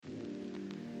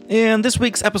In this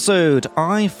week's episode,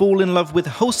 I fall in love with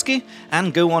Housky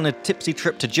and go on a tipsy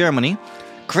trip to Germany.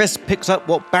 Chris picks up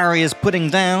what Barry is putting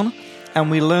down, and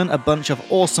we learn a bunch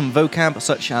of awesome vocab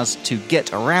such as to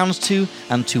get around to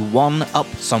and to one-up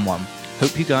someone.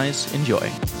 Hope you guys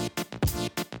enjoy.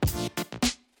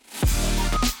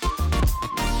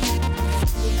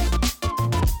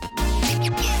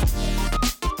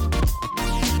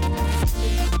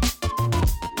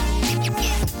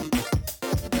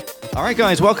 Alright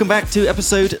guys, welcome back to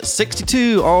episode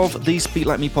 62 of the Speak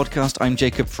Like Me podcast. I'm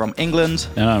Jacob from England.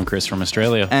 And I'm Chris from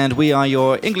Australia. And we are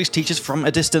your English teachers from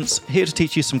a distance, here to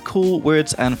teach you some cool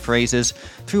words and phrases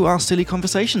through our silly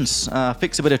conversations.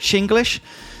 Fix a bit of Chinglish,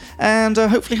 and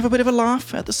hopefully have a bit of a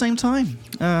laugh at the same time.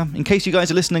 In case you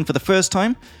guys are listening for the first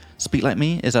time, Speak Like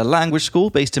Me is a language school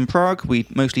based in Prague. We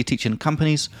mostly teach in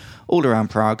companies all around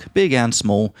Prague, big and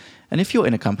small. And if you're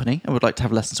in a company and would like to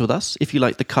have lessons with us, if you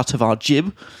like the cut of our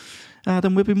jib,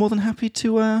 then we'll be more than happy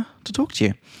to talk to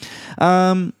you.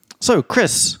 So,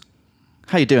 Chris,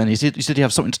 how you doing? You said you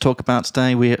have something to talk about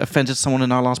today. We offended someone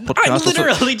in our last podcast. I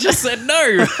literally just said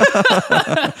no.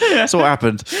 So what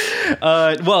happened?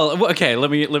 Okay.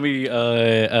 Let me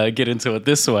get into it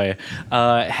this way.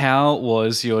 How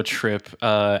was your trip?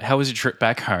 How was your trip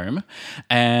back home?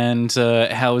 And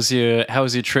how was your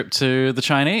trip to the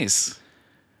Chinese?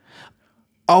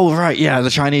 Oh, right, yeah, the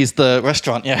Chinese, the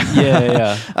restaurant, yeah.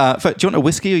 Yeah. Do you want a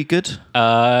whiskey? Are you good?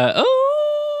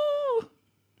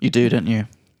 You do, don't you?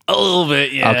 A little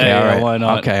bit, yeah. Okay, all right. Why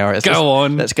not? Okay, all right. Go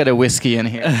on. Let's get a whiskey in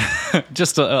here.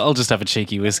 I'll just have a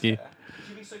cheeky whiskey. Would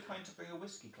you be so kind to bring a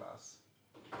whiskey class?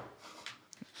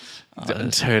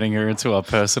 Turning her into our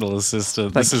personal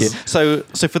assistant. Thank you. So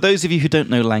for those of you who don't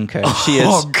know Lenka, she is...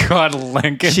 Oh, God,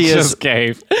 Lenka just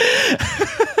gave...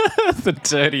 the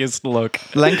dirtiest look.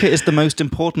 Lenka is the most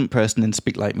important person in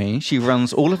Speak Like Me. She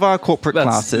runs all of our corporate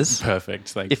classes. Perfect,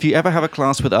 thank you. If you ever have a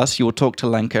class with us, you will talk to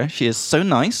Lenka. She is so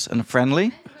nice and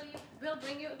friendly. We'll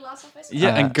bring you a glass of whiskey.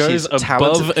 Yeah, and goes she's above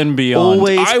talented. and beyond.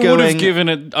 Always I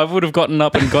would have gotten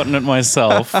up and gotten it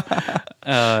myself.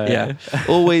 Yeah,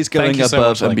 always going you so above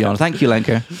much, and Lenka. beyond. Thank you,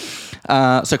 Lenka.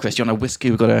 So, Chris, do you want a whiskey?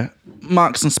 We've got a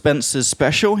Marks and Spencer's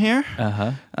special here.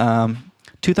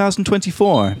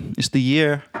 2024 is the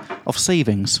year of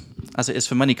savings, as it is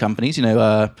for many companies. You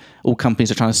know, all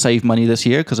companies are trying to save money this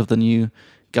year because of the new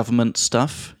government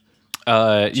stuff.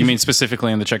 You mean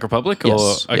specifically in the Czech Republic?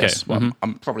 Yes. Or? Okay. Yes. Well,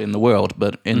 I'm probably in the world,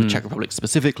 but in the Czech Republic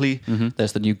specifically,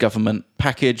 there's the new government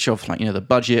package of the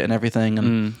budget and everything,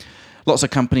 and lots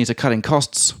of companies are cutting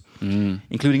costs,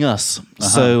 including us.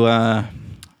 So,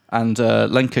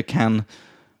 Lenka can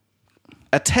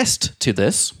attest to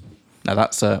this. Now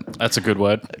that's a good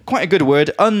word. Quite a good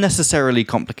word. Unnecessarily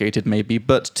complicated, maybe,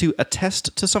 but to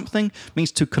attest to something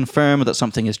means to confirm that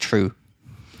something is true.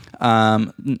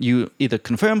 You either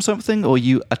confirm something or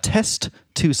you attest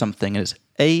to something, and it's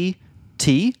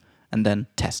A-T and then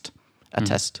test.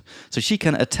 Attest. So she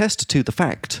can attest to the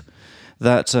fact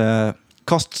that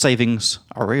cost savings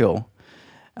are real,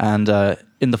 and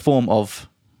in the form of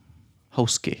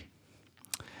Housky.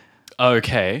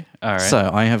 Okay, all right. So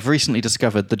I have recently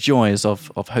discovered the joys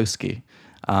of Housky.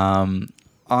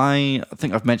 I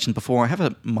think I've mentioned before, I have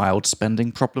a mild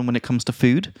spending problem when it comes to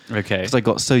food. Okay. Because I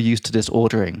got so used to this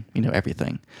ordering,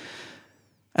 everything.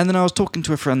 And then I was talking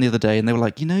to a friend the other day, and they were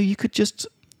like, you could just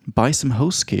buy some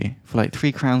Housky for like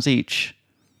 £3 each,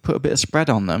 put a bit of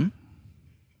spread on them.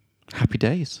 Happy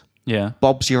days. Yeah.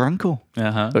 Bob's your uncle.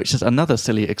 Which is another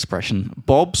silly expression.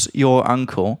 Bob's your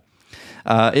uncle.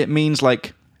 It means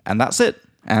and that's it.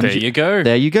 And there you go.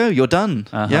 There you go. You're done.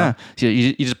 Yeah. So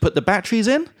you just put the batteries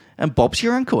in, and Bob's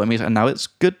your uncle. And now it's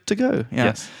good to go. Yeah.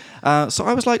 Yes. So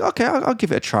I was like, okay, I'll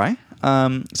give it a try.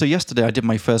 So yesterday I did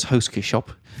my first Housky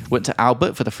shop. Went to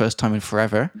Albert for the first time in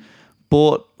forever.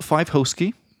 Bought 5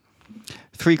 Housky,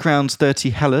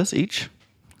 £3.30 hellers each.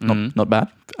 Not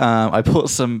bad. I bought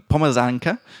some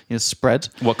pomazanka, spread.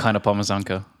 What kind of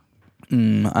pomazanka?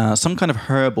 Some kind of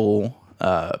herbal...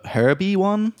 herby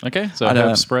one. Okay, so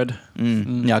herb spread.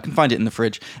 Yeah, I can find it in the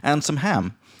fridge. And some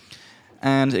ham.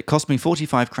 And it cost me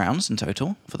 45 crowns in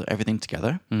total for everything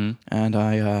together. And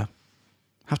I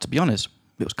have to be honest,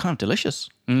 it was kind of delicious.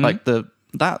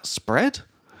 That spread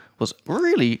was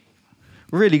really,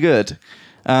 really good.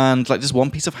 And just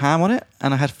one piece of ham on it.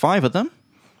 And I had 5 of them.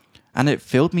 And it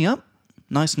filled me up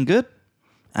nice and good.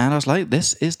 And I was like,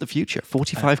 this is the future.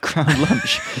 45 crown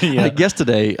lunch. Yeah.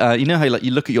 Yesterday, you know how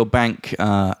you look at your bank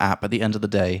app at the end of the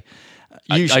day.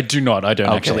 I do not. I don't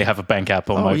actually have a bank app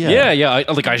on my... Yeah.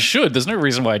 I should. There's no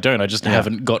reason why I don't. I just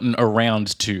haven't gotten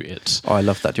around to it. Oh, I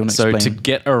love that. Do you want to explain? So to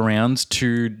get around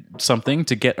to something,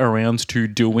 to get around to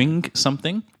doing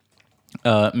something,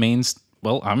 means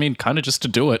Well, I mean, kind of just to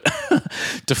do it,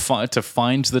 to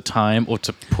find the time or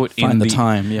to put in Find the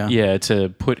time, yeah. to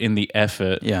put in the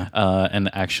effort, Yeah. and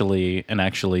actually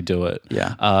do it,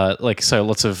 Yeah. like so.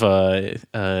 Lots of if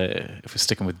we're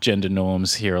sticking with gender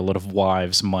norms here, a lot of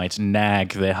wives might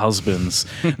nag their husbands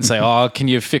and say, "Oh, can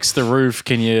you fix the roof?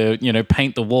 Can you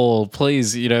paint the wall,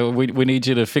 please? We need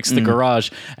you to fix the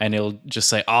garage." And he'll just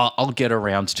say, "Oh, I'll get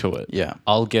around to it. Yeah.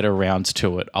 I'll get around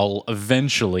to it. I'll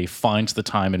eventually find the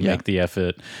time and make the effort."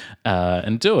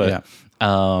 And do it. Yeah.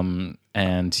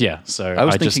 And yeah, so I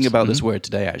was thinking about this word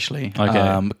today, actually.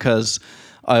 Okay. Because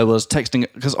I was texting,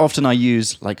 because often I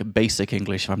use like basic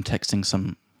English if I'm texting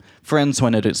some friends who I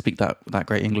know don't speak that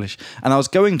great English. And I was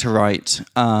going to write,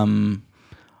 I'm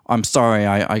sorry,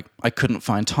 I couldn't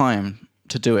find time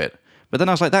to do it. But then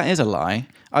I was like, that is a lie.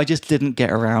 I just didn't get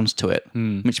around to it,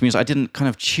 which means I didn't kind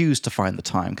of choose to find the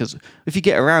time. Because if you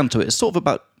get around to it, it's sort of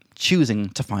about choosing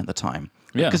to find the time.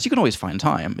 Yeah. Because you can always find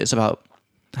time. It's about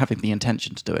having the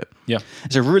intention to do it. Yeah.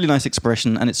 It's a really nice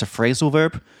expression, and it's a phrasal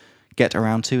verb. Get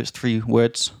around to. It's 3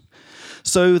 words.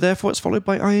 So therefore, it's followed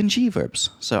by ing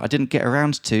verbs. So I didn't get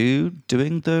around to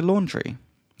doing the laundry.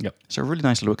 Yep. It's a really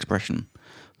nice little expression.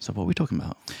 So what are we talking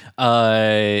about?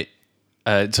 So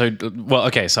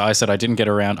I said I didn't get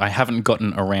around. I haven't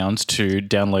gotten around to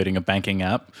downloading a banking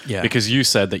app. Yeah. Because you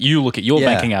said that you look at your Yeah.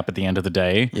 banking app at the end of the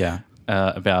day. Yeah.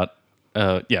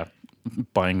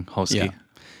 Buying Housky. Yeah.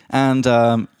 And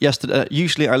yesterday,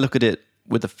 usually I look at it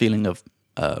with a feeling of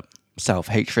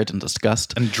self-hatred and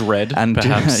disgust. And dread, And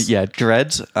perhaps.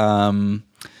 dread. I'm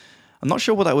not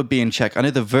sure what that would be in Czech. I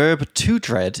know the verb to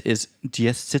dread is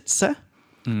děsit,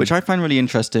 which I find really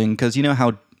interesting because you know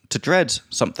how to dread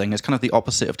something is kind of the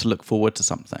opposite of to look forward to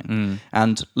something.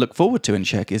 And look forward to in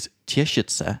Czech is těšit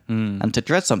se. And to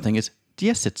dread something is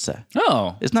děsit se.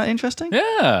 Oh. Isn't that interesting?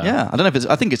 Yeah. Yeah. I don't know if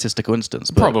I think it's just a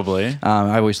coincidence. But, Probably.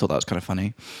 I always thought that was kind of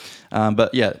funny.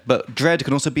 But dread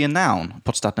can also be a noun.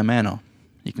 Podstatné jméno.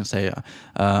 You can say,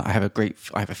 I have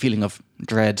a feeling of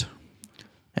dread.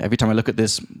 Every time I look at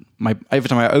this, every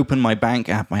time I open my bank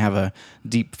app, I have a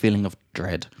deep feeling of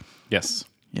dread. Yes.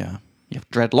 Yeah. You have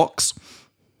dreadlocks,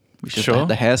 which is Sure.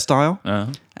 the hairstyle.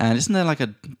 Uh-huh. And isn't there like a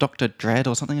Dr. Dread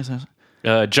or something?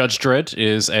 Judge Dredd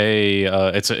is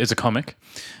it's a comic,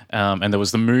 and there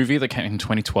was the movie that came in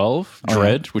 2012,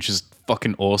 Dredd, which is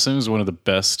fucking awesome. It was one of the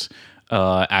best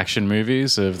action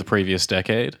movies of the previous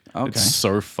decade. Okay. It's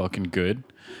so fucking good.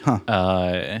 Huh.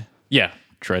 Yeah,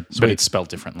 Dredd, but it's spelled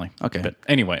differently. Okay. But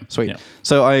anyway, Sweet. yeah.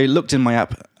 So I looked in my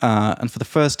app, and for the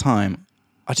first time,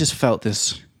 I just felt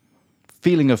this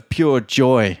feeling of pure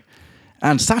joy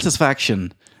and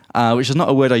satisfaction, which is not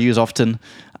a word I use often.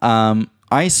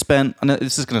 I spent, and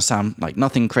this is going to sound like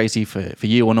nothing crazy for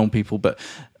you or normal people, but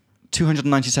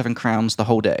 297 crowns the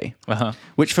whole day,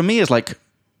 which for me is like,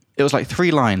 it was like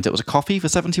 3 lines. It was a coffee for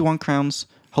 71 crowns,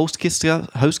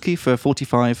 Housky for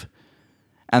 45,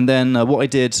 and then what I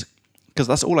did, because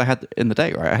that's all I had in the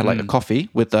day, right? I had like a coffee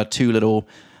with 2 little,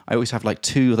 I always have like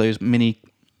 2 of those mini,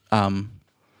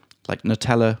 like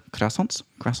Nutella croissants.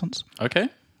 Okay.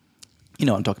 You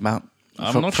know what I'm talking about.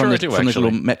 I'm not sure I do, From the actually.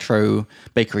 little metro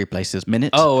bakery places,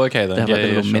 Minute. Oh, okay then. They have Yeah, like the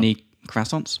yeah, little sure. mini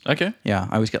croissants. Okay. Yeah,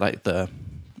 I always get like the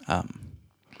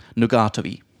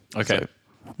nougat-y. Okay. So,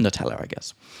 Nutella, I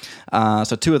guess.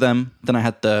 So 2 of them. Then I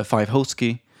had the 5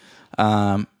 Housky.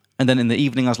 And then in the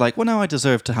evening, I was like, well, no, I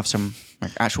deserve to have some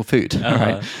like, actual food.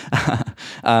 Right?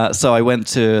 So I went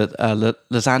to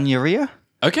Lasagneria.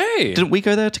 Okay. Didn't we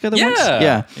go there together Yeah. once?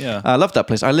 Yeah. Yeah. I love that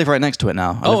place. I live right next to it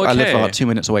now. I live about 2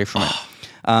 minutes away from it.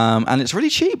 And it's really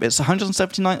cheap. It's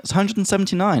 179. It's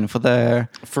 179 for their...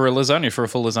 For a lasagna, for a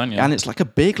full lasagna. And it's like a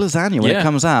big lasagna when it Yeah.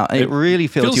 comes out. It really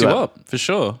fills you up. For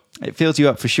sure. It fills you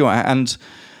up for sure. And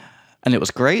it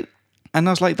was great. And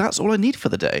I was like, that's all I need for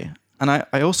the day. And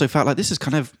I also felt like this is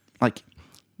kind of like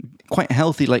quite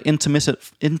healthy, like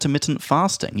intermittent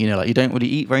fasting. You know, like you don't really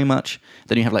eat very much.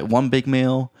 Then you have like one big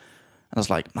meal. And I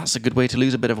was like, that's a good way to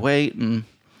lose a bit of weight. And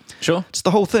Sure. just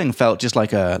the whole thing felt just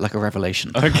like a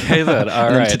revelation. Okay then. All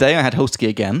And right. then today I had Housky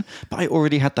again, but I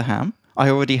already had the ham. I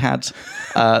already had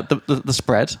the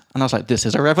spread, and I was like, "This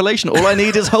is a revelation. All I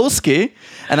need is Housky."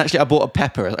 And actually, I bought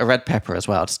a red pepper as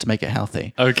well, just to make it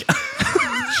healthy. Okay.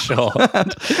 Sure.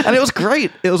 And it was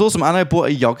great. It was awesome. And I bought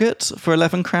a yogurt for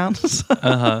 11 crowns.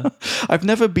 I've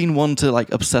never been one to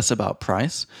like obsess about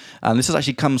price, and this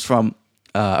actually comes from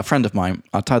a friend of mine.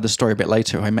 I'll tell the story a bit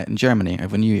later. Who I met in Germany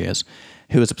over New Year's,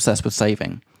 who was obsessed with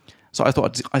saving. So I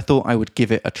thought I would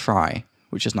give it a try,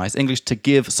 which is nice. English, to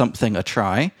give something a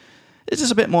try. It's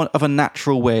just a bit more of a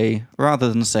natural way, rather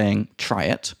than saying try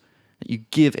it. You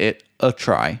give it a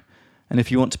try. And if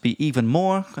you want to be even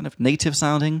more kind of native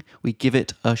sounding, we give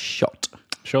it a shot.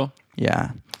 Sure.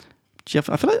 Yeah.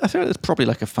 I feel like it's probably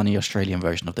like a funny Australian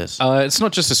version of this. It's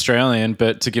not just Australian,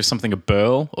 but to give something a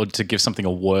burl or to give something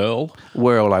a whirl.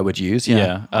 Whirl, I would use.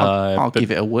 Yeah. I'll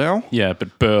give it a whirl. Yeah,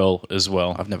 but burl as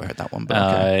well. I've never heard that one, but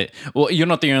okay. Well, you're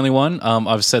not the only one.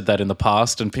 I've said that in the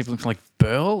past, and people are like,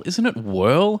 burl? Isn't it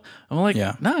whirl? I'm like,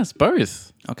 no, it's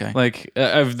both. Okay. Like,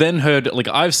 I've then heard, like,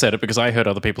 I've said it because I heard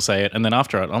other people say it, and then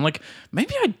after it, I'm like,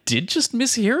 maybe I did just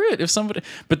mishear it if somebody...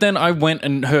 But then I went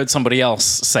and heard somebody else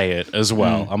say it as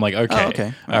well. I'm like,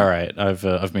 okay. All right.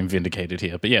 I've been vindicated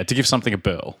here. But yeah, to give something a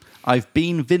burl. I've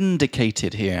been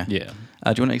vindicated here. Yeah.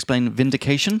 Do you want to explain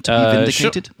vindication? To be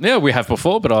vindicated? Sure. Yeah, we have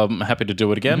before, but I'm happy to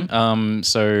do it again.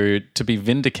 So to be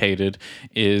vindicated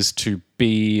is to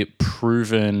be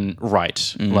proven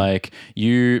right. Like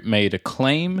you made a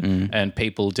claim and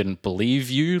people didn't believe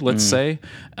you, let's say,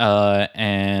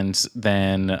 and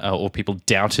then or people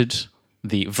doubted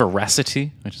the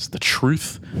veracity, which is the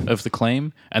truth of the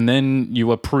claim, and then you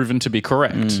were proven to be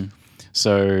correct.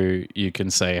 So you can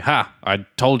say, I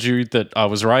told you that I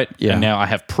was right, and now I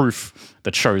have proof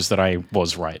that shows that I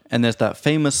was right. And there's that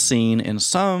famous scene in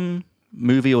some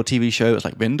movie or TV show, it's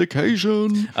like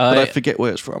vindication, but I forget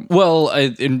where it's from. Well,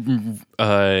 in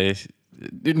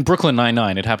Brooklyn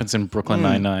Nine-Nine, it happens in Brooklyn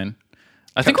Nine-Nine.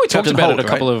 I think we talked about it a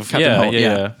couple of...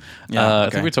 I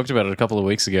think we talked about it a couple of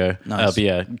weeks ago. Nice. But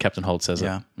yeah, Captain Holt says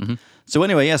it. So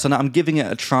anyway, so now I'm giving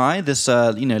it a try, this,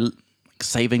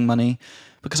 saving money,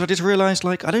 because I just realized,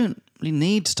 like, I don't really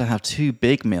need to have 2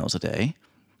 big meals a day.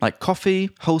 Like coffee,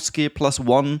 Housky plus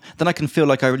 1, then I can feel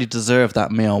like I really deserve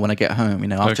that meal when I get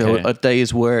home, after a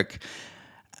day's work.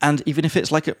 And even if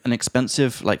it's like an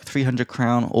expensive, like 300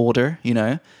 crown order,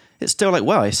 it's still like,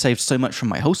 wow, I saved so much from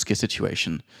my Housky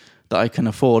situation that I can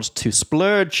afford to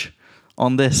splurge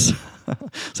on this.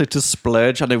 So to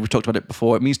splurge, I know we've talked about it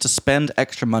before, it means to spend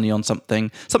extra money on something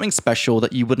special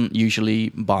that you wouldn't usually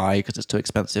buy because it's too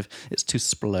expensive. It's to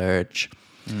splurge.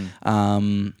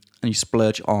 And you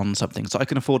splurge on something. So I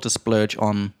can afford to splurge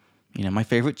on, my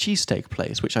favorite cheesesteak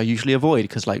place, which I usually avoid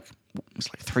because it's like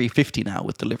 $3.50 now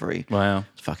with delivery. Wow.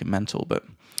 It's fucking mental, but...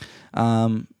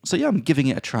 so yeah, I'm giving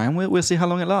it a try and we'll see how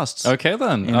long it lasts. Okay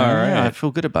then. All right. Yeah, I feel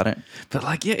good about it. But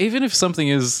like, yeah, even if something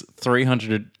is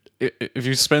 300, if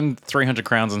you spend 300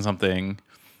 crowns on something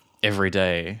every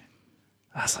day,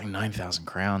 that's like 9,000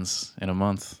 crowns in a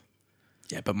month.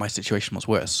 Yeah, but my situation was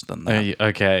worse than that.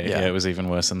 Okay. Yeah, it was even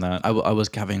worse than that. I was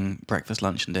having breakfast,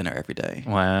 lunch and dinner every day.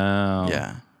 Wow.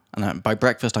 Yeah. And by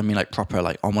breakfast, I mean like proper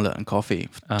like omelette and coffee,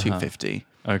 $2.50.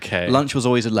 Okay. Lunch was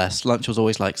always less. Lunch was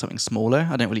always like something smaller.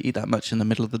 I don't really eat that much in the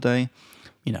middle of the day.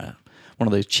 One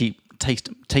of those cheap,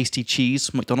 tasty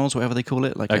cheese McDonald's, whatever they call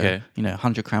it. Like,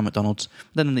 100 crown McDonald's.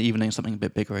 Then in the evening, something a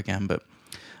bit bigger again. But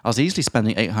I was easily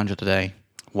spending 800 a day.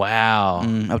 Wow.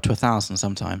 Up to 1,000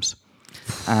 sometimes.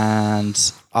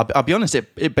 And I'll be honest,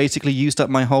 it basically used up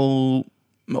my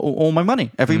all my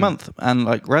money every month. And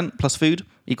like rent plus food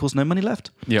equals no money left.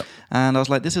 Yep. And I was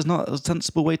like, this is not a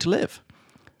sensible way to live.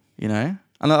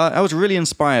 And I was really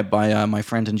inspired by my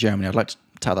friend in Germany. I'd like to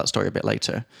tell that story a bit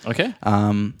later. Okay.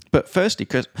 But firstly,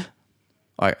 Chris,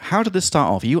 all right, how did this start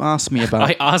off? You asked me about...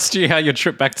 I asked you how your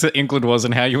trip back to England was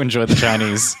and how you enjoyed the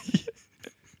Chinese.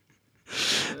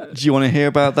 Do you want to hear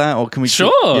about that, or can we...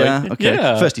 Sure. Yeah? Okay.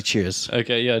 Yeah. Firstly, cheers.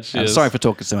 Okay, yeah, cheers. Sorry for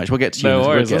talking so much. We'll get to you. No worries,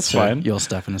 we'll get that's to fine. your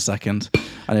stuff in a second.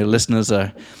 I know listeners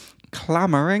are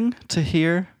clamoring to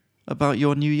hear about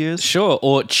your New Year's. Sure,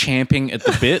 or champing at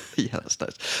the bit. Yeah, that's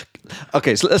nice.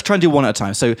 Okay, so let's try and do one at a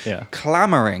time. So,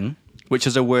 clamoring, which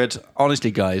is a word,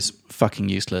 honestly, guys, fucking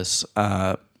useless,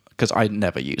 because I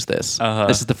never use this.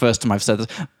 This is the first time I've said this.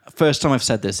 First time I've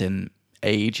said this in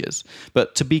ages.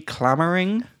 But to be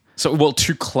clamoring... So, well,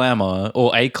 to clamor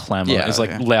or a clamor is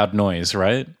like loud noise,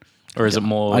 right? Or is it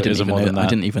more? I didn't is it even more know, than that? I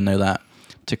didn't even know that.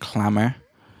 To clamor.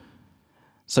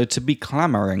 So to be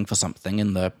clamoring for something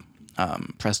in the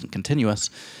present continuous,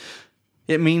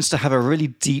 it means to have a really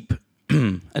deep,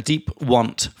 a deep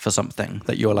want for something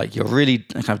that you're really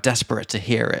kind of desperate to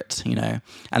hear it,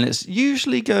 And it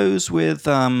usually goes with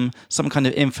some kind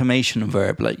of information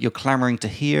verb, like you're clamoring to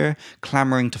hear,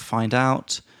 clamoring to find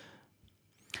out.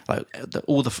 Like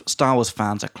all the Star Wars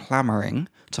fans are clamoring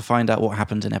to find out what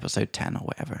happened in episode 10 or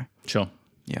whatever. Sure.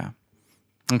 Yeah.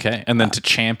 Okay. And then to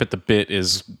champ at the bit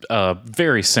is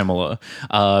very similar,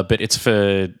 but it's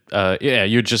for,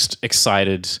 you're just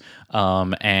excited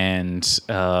and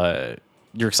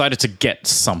you're excited to get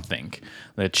something.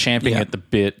 They're champing at the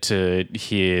bit to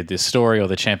hear this story, or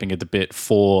they're champing at the bit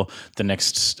for the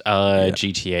next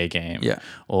GTA game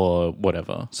or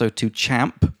whatever. So to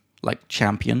champ... like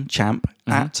champion,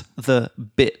 at the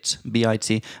bit,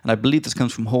 B-I-T. And I believe this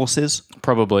comes from horses.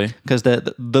 Probably. Because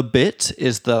the bit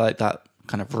is the like that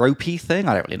kind of ropey thing.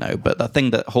 I don't really know, but the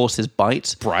thing that horses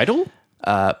bite. Bridle?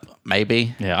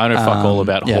 Maybe. Yeah, I know fuck all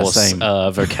about horse same.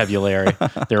 vocabulary.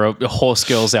 There are horse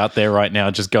girls out there right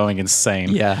now just going insane.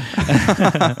 Yeah.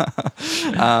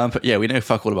 But yeah, we know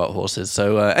fuck all about horses.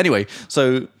 So anyway,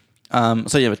 so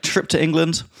yeah, a trip to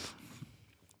England.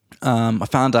 I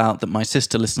found out that my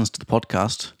sister listens to the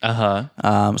podcast.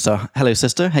 So hello,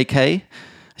 sister. Hey, Kay.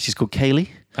 She's called Kaylee.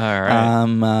 All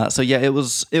right. So yeah, it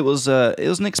was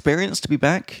an experience to be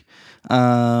back.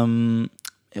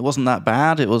 It wasn't that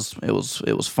bad. It was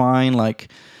fine. Like,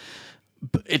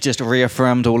 it just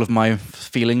reaffirmed all of my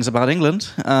feelings about England.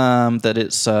 That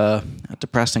it's a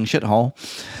depressing shithole.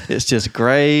 It's just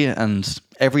grey, and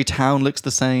every town looks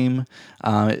the same.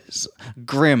 It's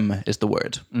grim is the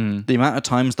word. The amount of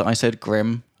times that I said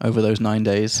grim over those 9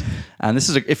 days, and this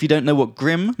is if you don't know what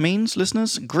grim means,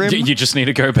 listeners, grim. You just need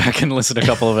to go back and listen to a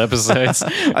couple of episodes.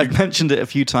 I've mentioned it a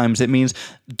few times. It means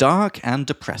dark and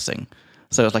depressing.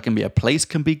 So it's like, can be a place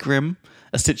can be grim,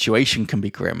 a situation can be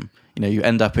grim. You know, you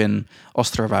end up in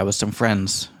Ostrava with some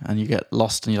friends and you get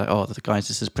lost and you're like, oh, guys,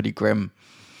 this is pretty grim.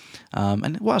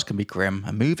 And what else can be grim?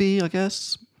 A movie, I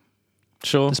guess.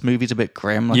 Sure. This movie's a bit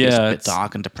grim. Like, it's a bit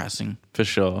dark and depressing. For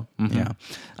sure. Mm-hmm.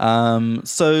 Yeah.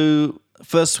 So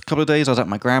first couple of days I was at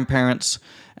my grandparents'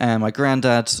 and my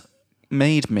granddad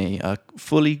made me a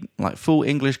full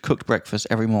English cooked breakfast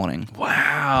every morning.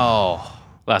 Wow.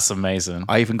 That's amazing.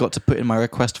 I even got to put in my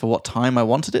request for what time I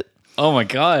wanted it. Oh my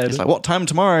God. It's like, what time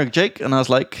tomorrow, Jake? And I was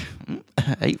like,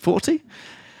 8:40.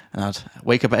 And I'd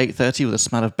wake up at 8:30 with a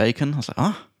smell of bacon. I was like,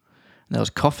 And there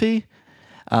was coffee.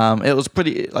 It was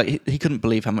pretty, like, he couldn't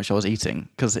believe how much I was eating,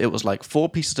 because it was like 4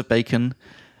 pieces of bacon,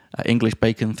 English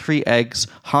bacon, 3 eggs,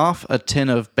 half a tin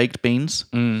of baked beans,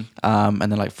 and then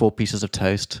like 4 pieces of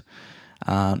toast.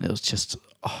 It was just...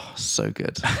 oh, so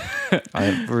good.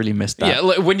 I really missed that. Yeah,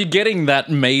 like when you're getting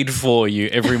that made for you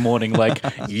every morning, like,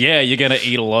 yeah, you're going to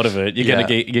eat a lot of it. You're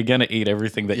going to eat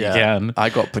everything that you can.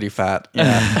 I got pretty fat.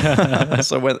 Yeah.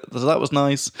 So that was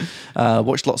nice.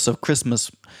 Watched lots of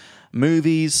Christmas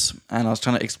movies, and I was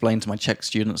trying to explain to my Czech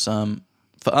students,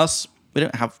 for us, we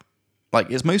don't have, like,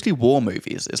 it's mostly war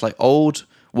movies. It's like old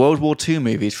World War II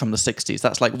movies from the 60s.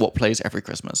 That's like what plays every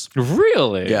Christmas.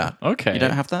 Really? Yeah. Okay. You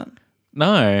don't have that?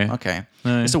 No. Okay.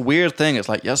 No. It's a weird thing. It's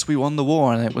like, yes, we won the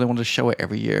war, and they want to show it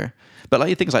every year. But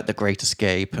like things like The Great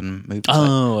Escape and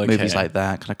movies like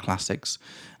that, kind of classics.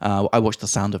 I watched The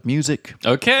Sound of Music.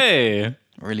 Okay.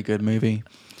 Really good movie.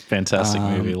 Fantastic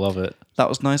movie. Love it. That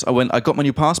was nice. I got my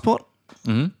new passport.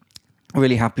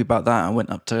 Really happy about that. I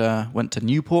went to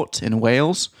Newport in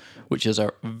Wales, which is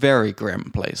a very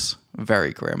grim place.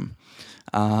 Very grim.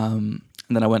 And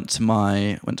then I went to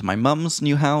my mum's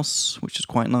new house, which is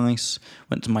quite nice.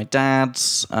 Went to my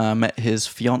dad's, met his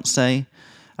fiance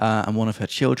and one of her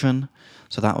children.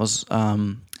 So that was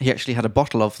he actually had a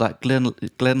bottle of that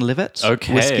Glenlivet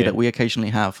whiskey that we occasionally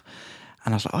have.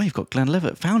 And I was like, oh, you've got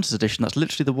Glenlivet Founders Edition. That's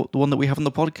literally the one that we have on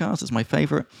the podcast. It's my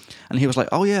favorite. And he was like,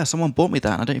 oh yeah, someone bought me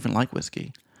that. And I don't even like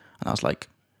whiskey. And I was like,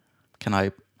 can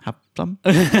I have some?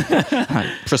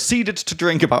 I proceeded to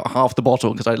drink about half the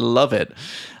bottle because I love it.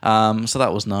 So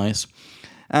that was nice.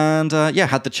 And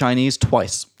had the Chinese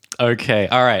twice. Okay.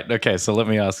 All right. Okay. So let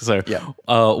me ask. So, Yeah.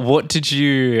 What did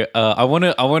you? I want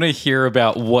to hear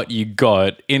about what you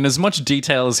got in as much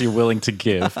detail as you're willing to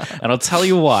give, and I'll tell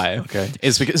you why. Okay.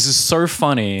 It's because this is so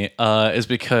funny. Is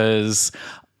because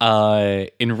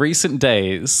in recent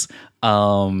days,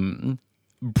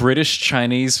 British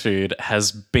Chinese food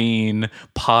has been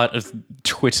part of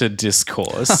Twitter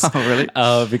discourse. Oh, really?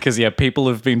 Because people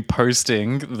have been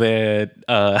posting their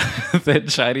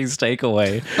Chinese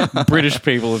takeaway. British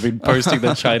people have been posting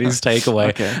their Chinese takeaway,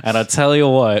 Okay. and I tell you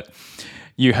what,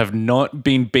 you have not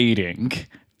been beating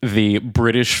the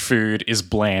British food is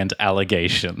bland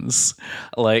allegations.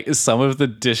 Like some of the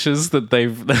dishes that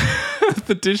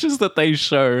the dishes that they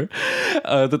show,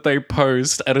 that they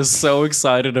post and are so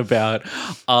excited about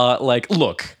are like,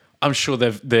 look, I'm sure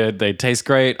they taste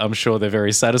great. I'm sure they're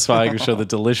very satisfying. I'm sure they're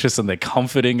delicious and they're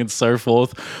comforting and so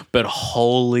forth. But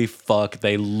holy fuck,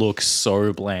 they look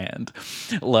so bland.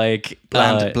 Like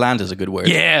Bland is a good word.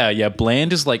 Yeah.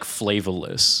 Bland is like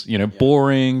flavorless.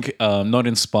 Boring, not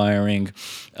inspiring.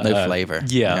 No flavor.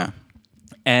 Yeah.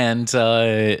 And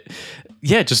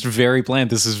just very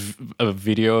bland. This is a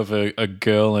video of a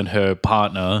girl and her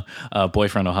partner,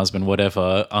 boyfriend or husband,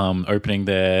 whatever, opening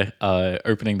their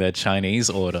Chinese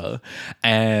order,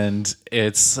 and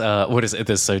it's what is it?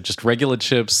 There's just regular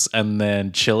chips and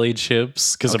then chili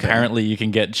chips, because apparently you can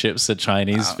get chips at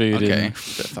Chinese food in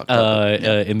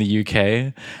the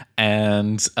UK,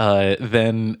 and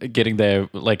then getting their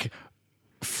like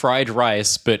fried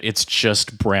rice, but it's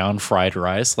just brown fried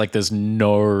rice. Like there's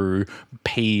no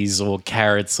peas or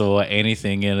carrots or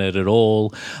anything in it at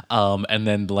all. And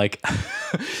then like,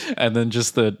 and then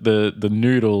just the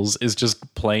noodles is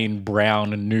just plain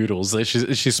brown noodles.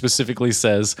 She specifically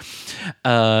says,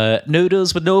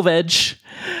 noodles with no veg.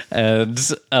 And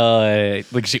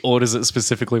like she orders it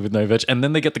specifically with no veg, and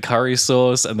then they get the curry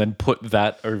sauce and then put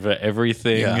that over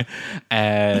everything,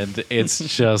 and it's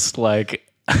just like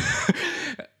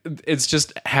it's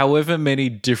just however many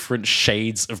different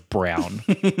shades of brown.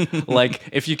 Like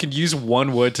if you could use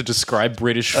one word to describe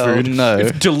British food,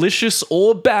 if delicious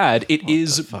or bad, it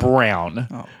is brown.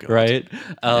 Oh, God. Right?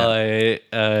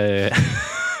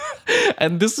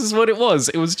 And this is what it was.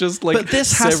 It was just like, but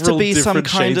this has to be some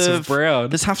kind of brown.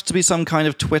 This has to be some kind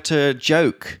of Twitter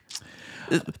joke.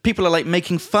 People are like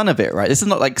making fun of it, right? This is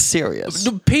not like serious.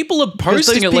 People are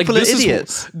posting it like this is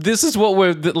idiots. This is what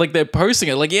we're like. They're posting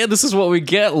it like, yeah, this is what we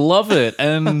get. Love it.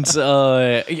 And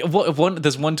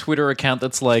there's one Twitter account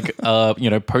that's like,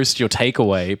 post your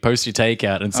takeaway, post your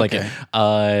takeout, and it's like,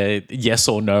 yes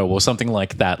or no or something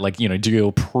like that. Like, do you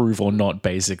approve or not,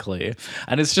 basically?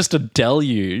 And it's just a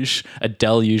deluge. A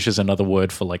deluge is another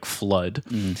word for like flood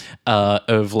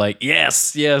of like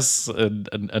yes, and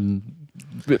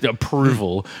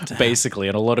approval basically,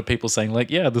 and a lot of people saying like,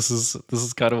 yeah, this is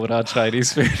kind of what our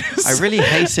Chinese food is. I really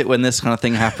hate it when this kind of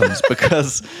thing happens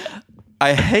because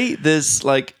I hate this.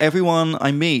 Like everyone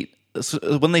I meet,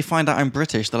 when they find out I'm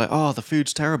British, they're like, oh, the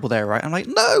food's terrible there, right? I'm like,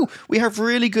 no, we have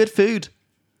really good food.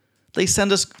 They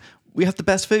send us, we have the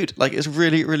best food. Like it's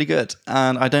really, really good.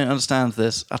 And I don't understand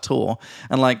this at all.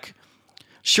 And like,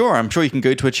 sure, I'm sure you can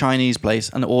go to a Chinese place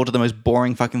and order the most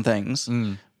boring fucking things.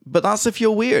 But that's if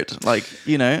you're weird. Like,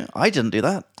 I didn't do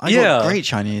that. I got great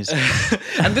Chinese.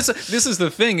 And this is the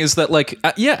thing is that like,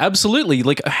 absolutely.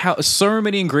 Like how so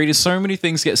many ingredients, so many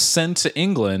things get sent to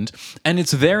England and it's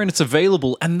there and it's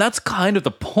available. And that's kind of the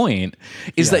point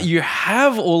is that you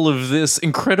have all of this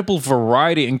incredible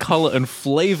variety and color and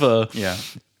flavor. Yeah.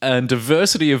 And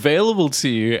diversity available to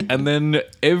you. And then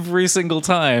every single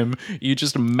time you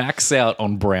just max out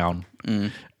on brown.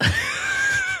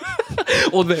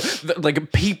 Or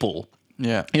like people,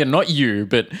 not you,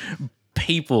 but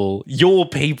people, your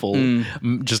people,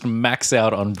 just max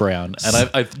out on brown, and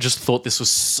I just thought this was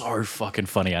so fucking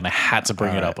funny, and I had to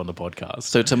bring it up on the podcast.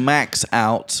 So to max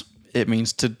out, it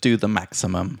means to do the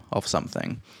maximum of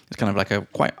something. It's kind of like I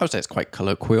would say it's quite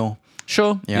colloquial.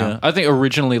 Sure. Yeah. I think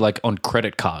originally, like on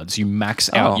credit cards, you max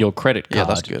out your credit card. Yeah,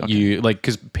 that's good. Okay. You like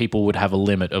because people would have a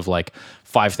limit of like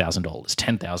 $5,000,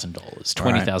 $10,000,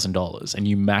 $20,000, and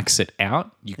you max it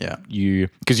out. You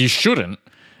because you shouldn't.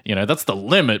 That's the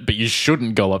limit, but you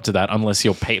shouldn't go up to that unless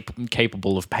you're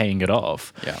capable of paying it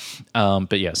off. Yeah.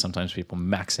 But yeah, sometimes people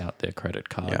max out their credit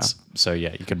cards. Yeah. So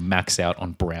yeah, you can max out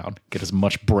on brown. Get as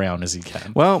much brown as you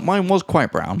can. Well, mine was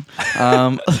quite brown.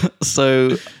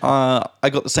 So I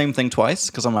got the same thing twice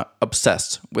because I'm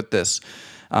obsessed with this.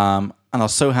 And I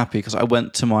was so happy because I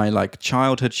went to my like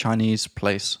childhood Chinese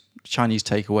place, Chinese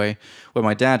takeaway, where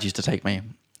my dad used to take me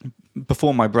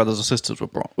before my brothers or sisters were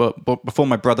born. Well, before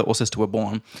my brother or sister were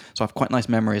born. So I have quite nice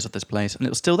memories of this place, and it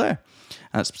was still there.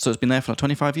 And so it's been there for like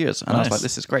 25 years, and I was like,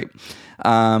 this is great.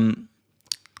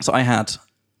 So I had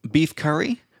beef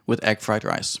curry with egg fried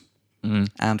rice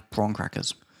and prawn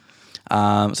crackers.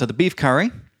 So the beef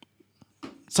curry.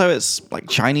 So it's like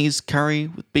Chinese curry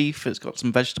with beef. It's got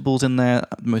some vegetables in there,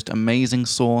 the most amazing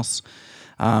sauce.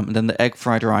 And then the egg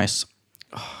fried rice.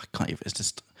 Oh, I can't even, it's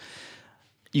just,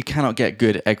 you cannot get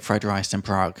good egg fried rice in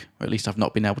Prague. Or at least I've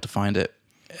not been able to find it.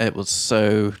 It was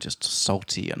so just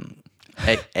salty and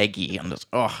eggy and just,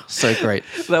 so great.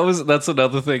 That's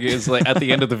another thing is like at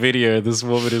the end of the video, this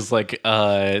woman is like,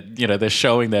 they're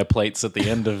showing their plates at the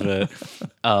end of it.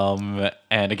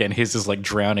 And again, his is like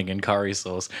drowning in curry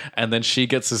sauce. And then she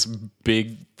gets this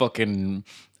big fucking,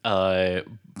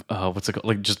 what's it called?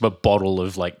 Like just a bottle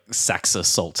of like Saxa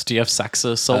salts. Do you have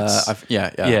Saxa salts?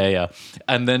 Yeah.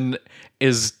 And then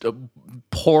is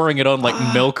pouring it on like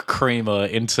milk creamer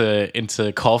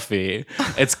into coffee.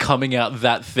 It's coming out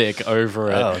that thick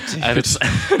over it. Oh, dude. And it's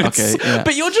okay. Yeah.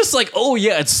 But you're just like, oh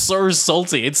yeah, it's so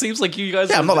salty. It seems like you guys.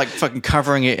 Yeah, I'm not like fucking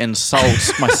covering it in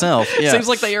salt myself. Yeah. Seems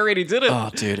like they already did it. Oh,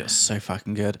 dude, it's so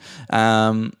fucking good.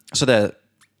 So there,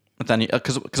 but then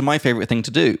because my favorite thing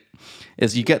to do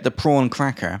is you get the prawn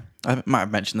cracker. I might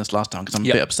have mentioned this last time because I'm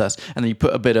a bit obsessed. And then you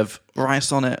put a bit of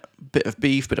rice on it, bit of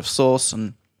beef, bit of sauce,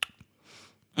 and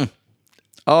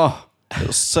it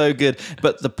was so good.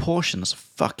 But the portion's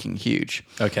fucking huge.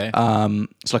 Okay.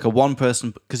 It's like a one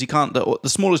person, because you can't, the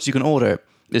smallest you can order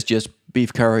is just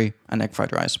beef curry and egg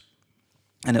fried rice.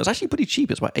 And it was actually pretty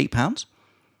cheap. It's about £8.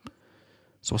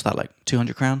 So what's that like?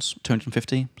 200 crowns,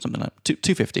 250, something like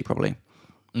 250 probably.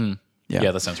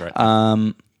 Yeah, that sounds right.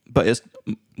 But it's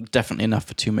definitely enough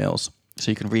for 2 meals. So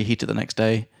you can reheat it the next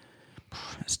day.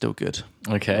 It's still good.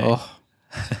 Okay. Oh,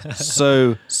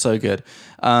 so good.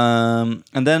 And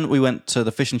then we went to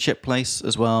the fish and chip place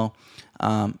as well.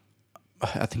 I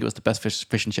think it was the best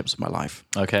fish and chips of my life.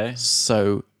 Okay.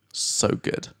 So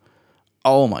good.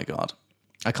 Oh my God.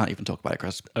 I can't even talk about it,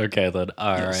 Chris. Okay, then.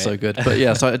 All right. So good. But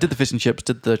yeah, so I did the fish and chips,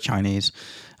 did the Chinese.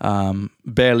 I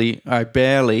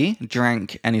barely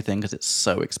drank anything because it's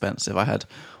so expensive. I had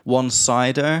one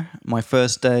cider my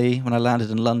first day when I landed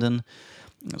in London.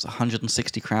 It was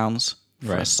 160 crowns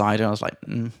for a cider. I was like,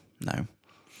 no,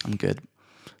 I'm good.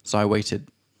 So I waited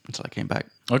until I came back.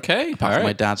 Okay. Apart from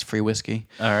my dad's free whiskey.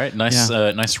 All right. Nice,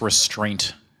 nice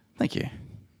restraint. Thank you.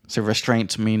 So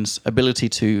restraint means ability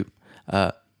to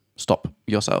stop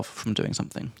yourself from doing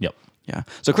something. Yep. Yeah.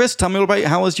 So Chris, tell me all about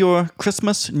how was your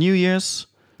Christmas, New Year's?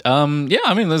 Yeah,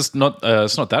 I mean, it's not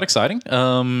that exciting,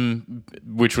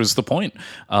 which was the point.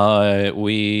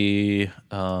 We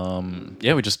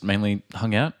just mainly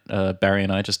hung out. Barry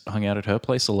and I just hung out at her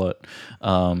place a lot,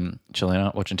 chilling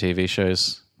out, watching TV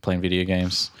shows, playing video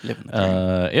games. Living the dream.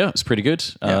 Yeah, it was pretty good.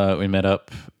 We met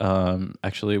up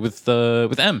actually with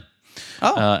M.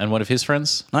 And one of his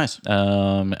friends. Nice.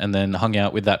 And then hung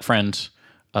out with that friend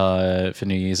for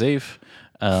New Year's Eve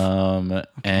and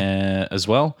as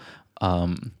well.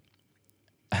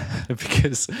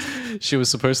 Because she was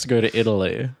supposed to go to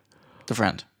Italy. The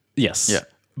friend. Yes. Yeah.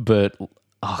 But,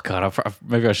 oh God,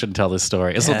 maybe I shouldn't tell this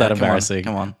story. It's not that embarrassing.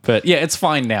 Come on. But yeah, it's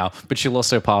fine now. But she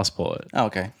lost her passport. Oh,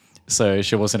 okay. So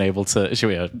she wasn't able to. It's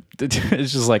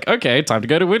just like, okay, time to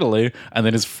go to Italy, and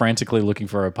then is frantically looking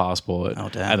for her passport. Oh,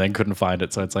 damn. And then couldn't find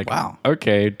it. So it's like, wow,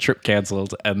 okay, trip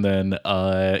cancelled. And then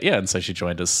and so she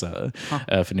joined us for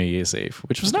New Year's Eve,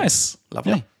 which was nice,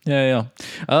 lovely. Yeah.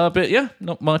 But yeah,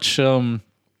 not much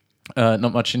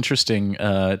interesting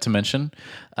to mention.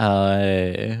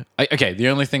 Okay, the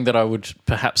only thing that I would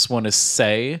perhaps want to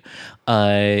say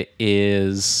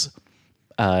is.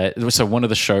 So one of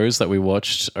the shows that we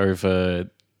watched over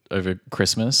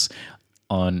Christmas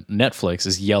on Netflix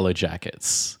is Yellow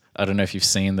Jackets. I don't know if you've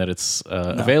seen that it's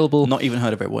available. Not even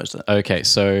heard of it. What is that? Okay,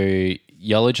 so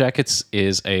Yellow Jackets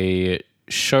is a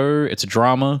show. It's a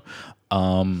drama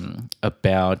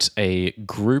about a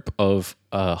group of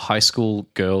high school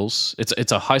girls.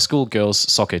 It's a high school girls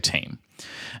soccer team,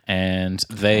 and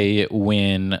they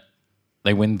win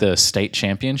the state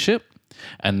championship.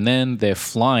 And then they're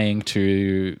flying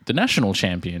to the national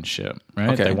championship, right?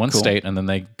 Okay, they won cool. state, and then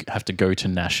they have to go to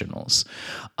nationals.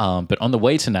 But on the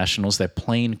way to nationals, their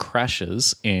plane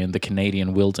crashes in the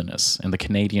Canadian wilderness, in the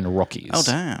Canadian Rockies. Oh,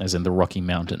 damn. As in the Rocky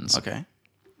Mountains. Okay.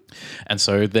 And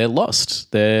so they're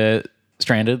lost. They're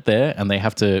stranded there, and they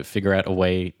have to figure out a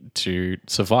way to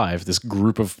survive. This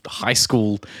group of high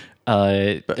school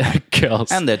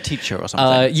girls. And their teacher or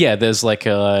something. Yeah, there's like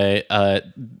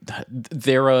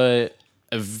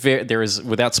there is,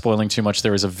 without spoiling too much,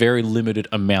 there is a very limited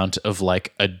amount of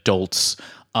like adults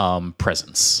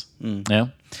presence. Yeah.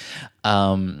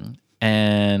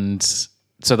 And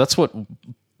so that's what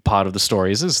part of the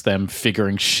story is them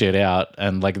figuring shit out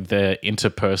and like their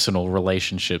interpersonal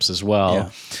relationships as well.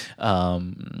 Yeah.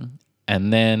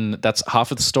 And then that's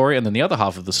half of the story. And then the other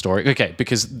half of the story, okay,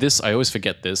 because I always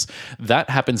forget this, that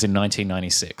happens in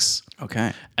 1996.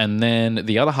 Okay. And then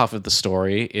the other half of the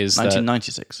story is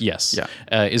 1996. Yes. Yeah.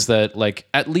 Is that like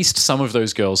at least some of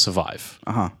those girls survive.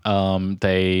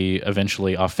 They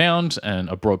eventually are found and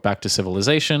are brought back to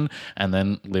civilization and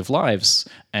then live lives.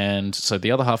 And so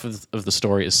the other half of the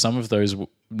story is some of those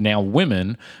now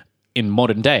women in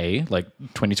modern day, like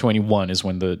 2021 is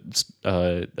when the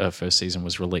first season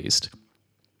was released.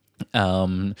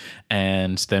 And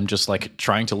them just like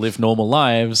trying to live normal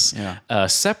lives,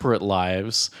 separate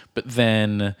lives, but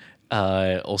then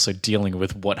also dealing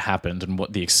with what happened and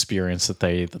what the experience that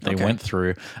they went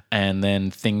through, and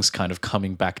then things kind of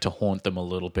coming back to haunt them a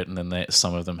little bit, and then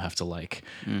some of them have to like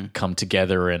come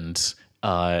together and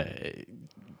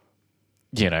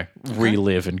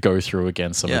relive and go through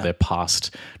again some of their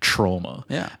past trauma.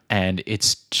 Yeah. And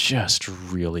it's just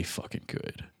really fucking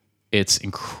good. It's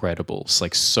incredible. It's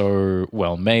like so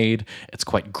well made. It's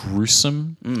quite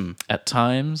gruesome at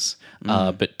times,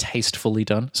 but tastefully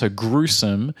done. So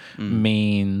gruesome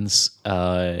means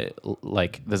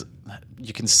like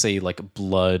you can see like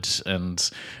blood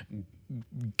and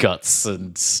guts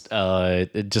and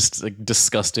just like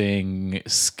disgusting,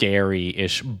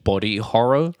 scary-ish body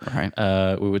horror.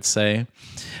 Right. We would say.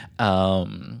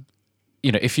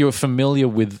 If you're familiar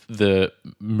with the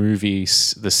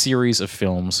movies, the series of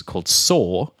films called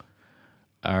Saw,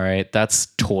 All right, that's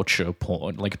torture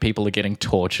porn. Like people are getting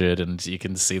tortured, and you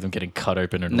can see them getting cut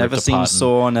open and Never ripped seen apart.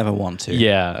 Saw, never want to.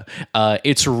 Yeah,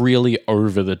 it's really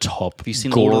over the top. Have you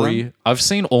seen all of them? I've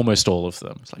seen almost all of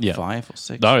them. It's like 5 or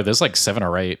 6. No, there's like 7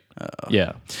 or 8.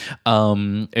 Yeah.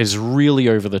 Is really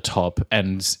over the top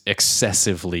and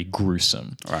excessively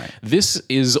gruesome. Right. This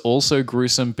is also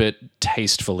gruesome, but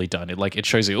tastefully done. It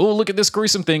shows you, oh, look at this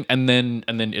gruesome thing, and then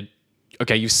it.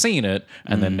 Okay, you've seen it,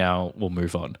 and then now we'll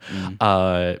move on,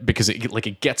 because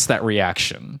it gets that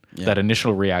reaction, that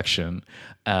initial reaction,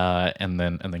 and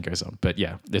then goes on. But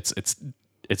yeah,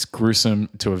 it's gruesome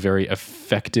to a very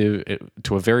effective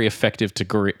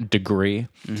degree.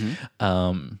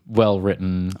 Well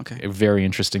written, very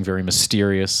interesting, very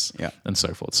mysterious, and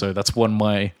so forth. So that's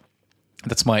my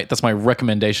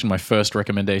recommendation. My first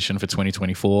recommendation for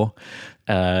 2024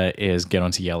 is get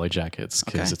onto Yellow Jackets,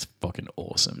 because it's fucking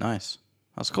awesome. Nice.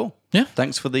 That's cool. Yeah.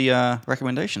 Thanks for the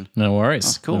recommendation. No worries.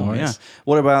 That's cool. No worries. Yeah.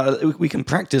 What about we can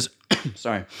practice?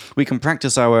 Sorry, we can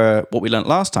practice our what we learned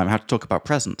last time. How to talk about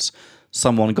presents.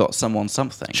 Someone got someone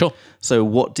something. Sure. So,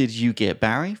 what did you get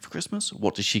Barry for Christmas?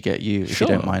 What did she get you? If you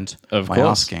don't mind, of my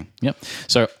course. asking. Yep.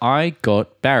 So I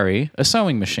got Barry a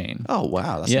sewing machine. Oh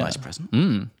wow, that's a nice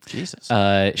present. Jesus.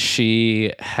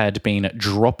 She had been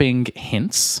dropping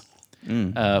hints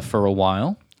for a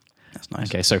while. That's nice.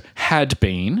 Okay, so had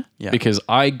been, because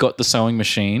I got the sewing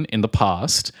machine in the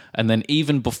past, and then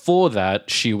even before that,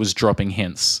 she was dropping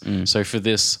hints. So for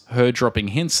this, her dropping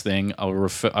hints thing,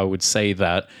 I would say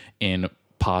that in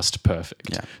past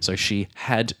perfect. Yeah. So she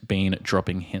had been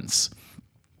dropping hints.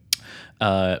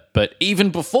 But even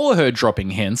before her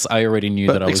dropping hints, I already knew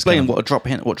that I was explain what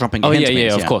dropping hints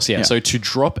means. Of course, yeah. So to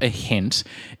drop a hint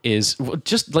is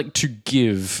just like to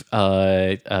give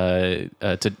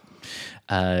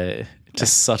to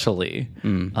subtly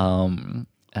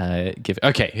give.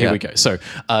 Okay, here we go. So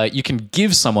you can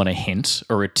give someone a hint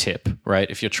or a tip,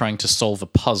 right? If you're trying to solve a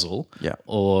puzzle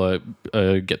or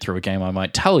get through a game, I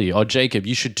might tell you, oh, Jacob,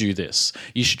 you should do this.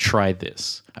 You should try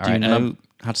this. All Do right? you know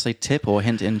how to say tip or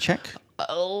hint in Czech?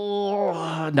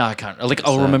 Oh, no, I can't.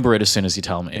 I'll remember it as soon as you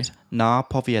tell me. Na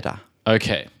powieda.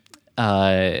 Okay.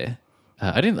 I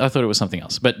thought it was something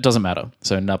else, but it doesn't matter.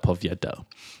 So na powieda.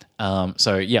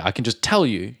 So yeah, I can just tell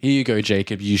you, here you go,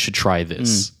 Jacob, you should try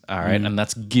this. All right. And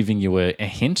that's giving you a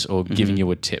hint or giving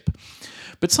you a tip.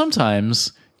 But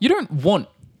sometimes you don't want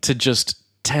to just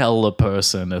tell a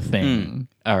person a thing,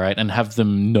 all right, and have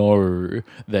them know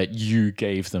that you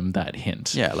gave them that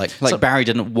hint. Yeah, like Barry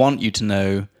didn't want you to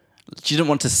know. She didn't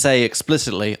want to say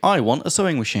explicitly, I want a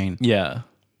sewing machine. Yeah.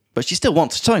 But she still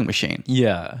wants a sewing machine.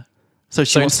 Yeah. So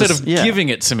instead of giving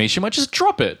it to me, she might just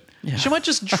drop it. Yeah. She might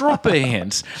just drop a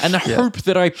hint and hope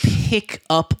that I pick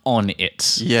up on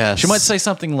it. Yes. She might say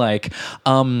something like,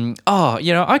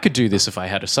 I could do this if I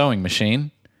had a sewing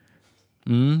machine.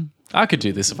 I could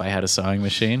do this if I had a sewing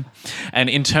machine. And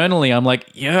internally, I'm like,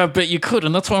 yeah, but you could.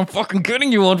 And that's why I'm fucking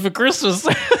getting you one for Christmas.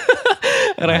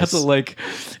 And I had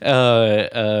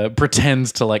to pretend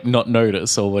to not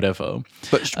notice or whatever.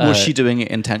 But was she doing it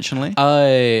intentionally?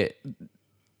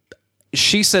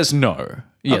 She says no.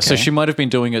 Yeah, so she might have been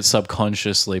doing it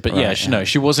subconsciously, but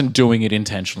she wasn't doing it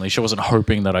intentionally. She wasn't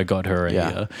hoping that I got her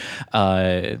a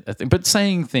thing. But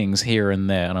saying things here and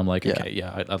there, and I'm like, I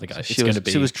think it's going to be.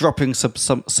 She was dropping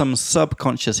some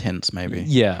subconscious hints, maybe.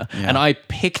 Yeah, and I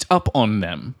picked up on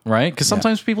them, right? Because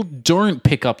sometimes people don't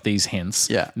pick up these hints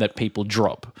that people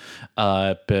drop.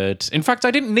 But in fact,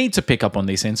 I didn't need to pick up on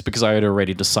these hints because I had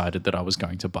already decided that I was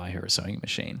going to buy her a sewing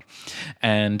machine.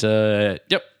 And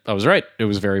I was right. It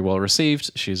was very well received.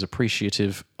 She's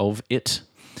appreciative of it.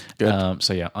 Good.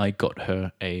 So I got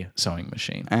her a sewing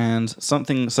machine. And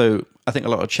so I think a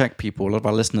lot of Czech people, a lot of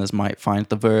our listeners might find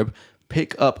the verb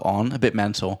pick up on a bit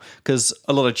mental, because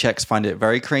a lot of Czechs find it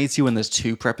very crazy when there's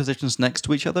two prepositions next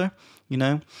to each other, you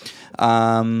know?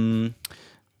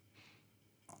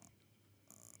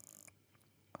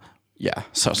 Yeah,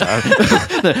 so sorry.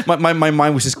 my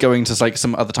mind was just going to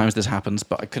some other times this happens,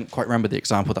 but I couldn't quite remember the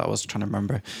example that I was trying to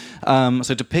remember.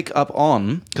 So to pick up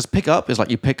on, because pick up is like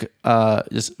you pick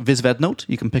just vyzvednout,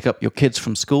 you can pick up your kids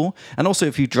from school, and also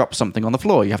if you drop something on the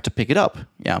floor, you have to pick it up.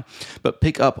 Yeah, but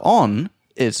pick up on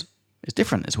is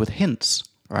different. It's with hints,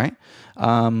 right?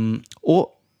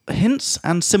 Or hints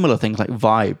and similar things like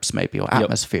vibes, maybe, or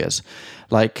atmospheres.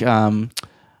 Like I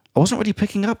wasn't really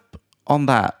picking up on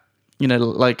that. You know,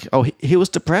 like, oh, he was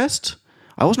depressed.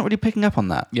 I wasn't really picking up on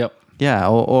that. Yep. Yeah,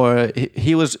 or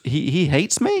he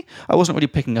hates me. I wasn't really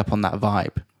picking up on that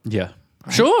vibe. Yeah.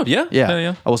 Right? Sure. Yeah.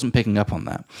 Yeah. I wasn't picking up on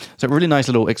that. So really nice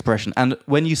little expression. And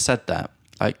when you said that,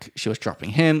 like she was dropping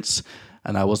hints,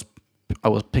 and I was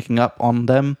picking up on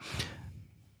them.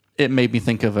 it made me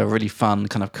think of a really fun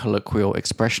kind of colloquial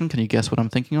expression. Can you guess what I'm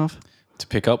thinking of? To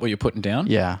pick up what you're putting down?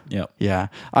 Yeah. Yep. Yeah.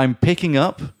 I'm picking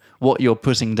up what you're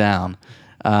putting down.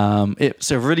 It's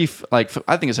a really, I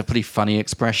think it's a pretty funny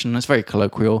expression. It's very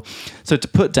colloquial. So to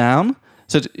put down,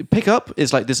 so to pick up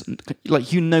is like this,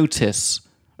 like you notice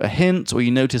a hint or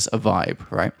you notice a vibe,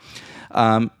 right?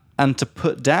 And to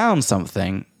put down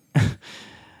something,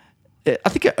 I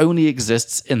think it only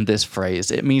exists in this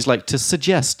phrase. It means like to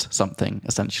suggest something,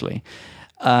 essentially.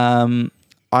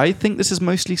 I think this is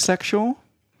mostly sexual.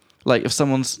 Like if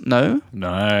someone's no,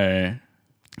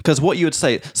 because what you would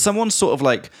say, someone's sort of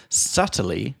like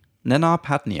subtly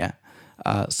nenapadnia,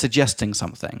 suggesting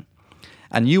something,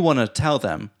 and you want to tell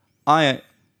them, I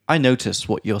notice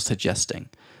what you're suggesting.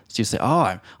 So you say,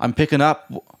 oh, I'm picking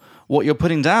up what you're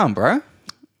putting down, bro,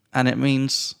 and it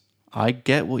means I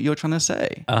get what you're trying to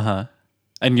say.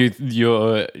 And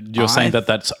you're saying that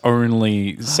that's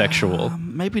only sexual.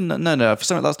 Maybe no. For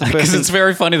some, that's the first. Because it's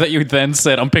very funny that you then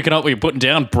said, "I'm picking up what you're putting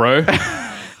down, bro."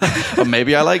 Or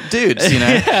maybe I like dudes. You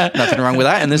know, nothing wrong with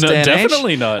that in this day and age.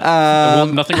 Definitely not. Well,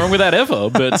 nothing wrong with that ever.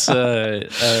 But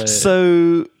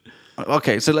so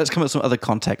okay, so let's come up with some other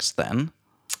context then.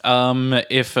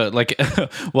 If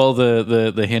well,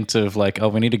 the hint of like, oh,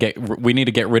 we need to get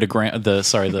rid of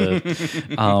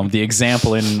the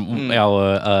example in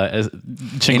our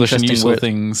Chinglish and useful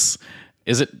things.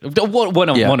 Is it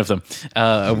one of them?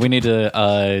 We need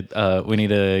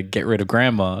to get rid of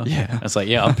grandma. Yeah, it's like,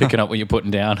 yeah, I'm picking up what you're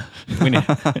putting down. We need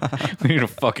to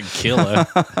fucking kill her.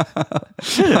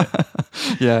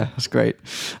 Yeah, that's great.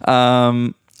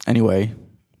 Anyway.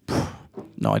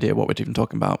 No idea what we're even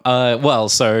talking about. Well,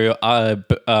 so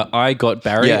I got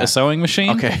Barry a sewing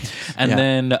machine. Okay. And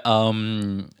then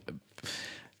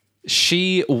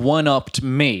she one-upped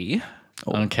me.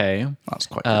 Oh, okay. That's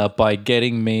quite good. By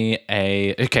getting me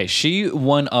she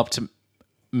one-upped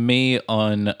me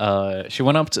on... she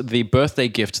one-upped the birthday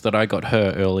gift that I got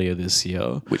her earlier this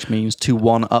year. Which means to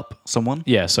one-up someone?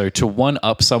 Yeah, so to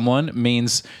one-up someone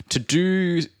means to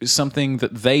do something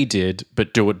that they did,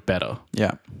 but do it better.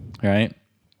 Yeah. Right?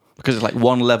 Because it's like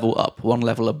one level up, one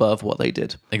level above what they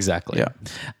did. Exactly. Yeah.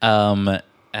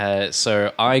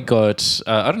 So I got,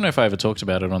 I don't know if I ever talked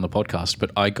about it on the podcast, but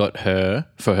I got her,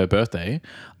 for her birthday,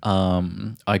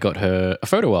 I got her a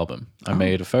photo album. I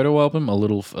made a photo album, a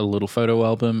little photo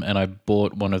album, and I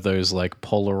bought one of those like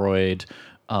Polaroid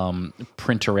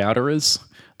printer outerers.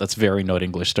 That's very not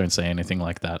English. Don't say anything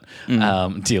like that,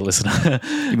 dear listener.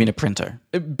 You mean a printer?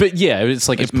 But yeah, it's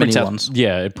like it prints mini out. ones.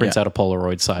 Yeah, it prints out a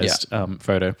Polaroid-sized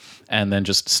photo, and then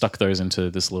just stuck those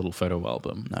into this little photo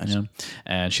album. Nice. Yeah?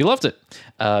 And she loved it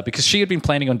because she had been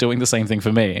planning on doing the same thing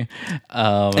for me.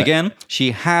 Again, she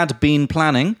had been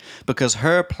planning because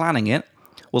her planning it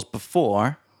was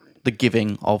before the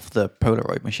giving of the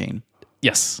Polaroid machine.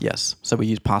 Yes. Yes. So we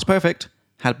use past perfect.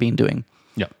 Had been doing.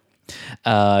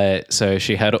 So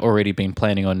she had already been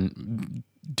planning on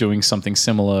doing something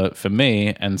similar for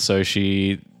me, and so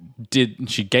she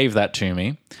gave that to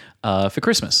me for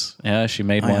Christmas. Yeah, she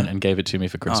made one and gave it to me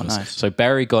for Christmas. Nice. So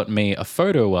Barry got me a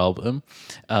photo album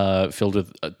filled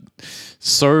with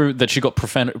so that she got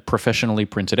professionally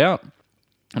printed out.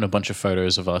 And a bunch of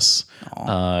photos of us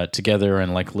together,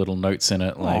 and like little notes in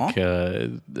it, like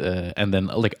and then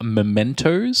like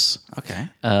mementos. Okay.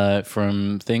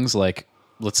 From things like,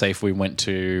 let's say if we went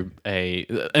to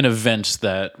an event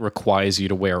that requires you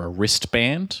to wear a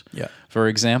wristband, for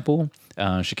example.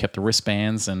 She kept the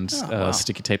wristbands and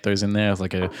sticky tape those in there.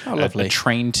 Like a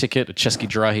train ticket, a Chesky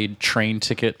Dryheed train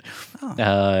ticket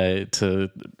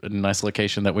to a nice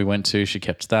location that we went to. She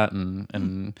kept that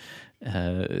and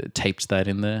taped that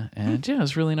in there. And yeah, it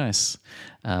was really nice.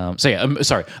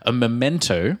 A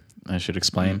memento, I should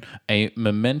explain. A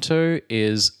memento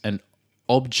is an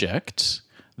object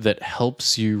that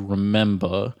helps you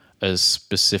remember a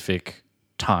specific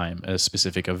time, a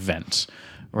specific event,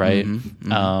 right?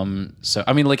 So,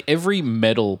 I mean, like every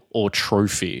medal or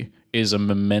trophy is a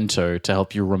memento to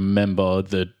help you remember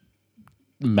the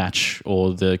match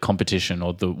or the competition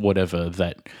or the whatever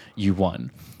that you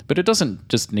won. But it doesn't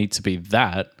just need to be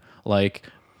that. Like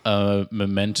a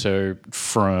memento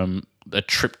from a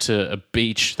trip to a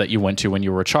beach that you went to when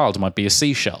you were a child might be a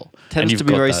seashell. Tends to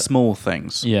be very small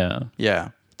things. Yeah. Yeah.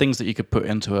 Things that you could put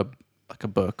into a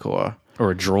book or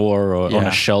a drawer or on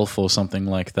a shelf or something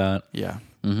like that. Yeah.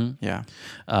 Yeah.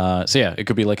 So yeah, it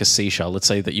could be like a seashell. Let's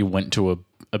say that you went to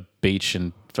a beach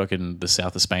in fucking the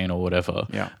south of Spain or whatever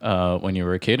when you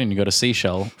were a kid, and you got a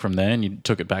seashell from there and you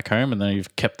took it back home, and then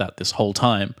you've kept that this whole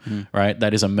time, right?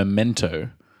 That is a memento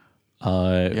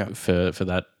for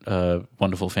that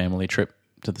wonderful family trip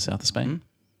to the south of Spain.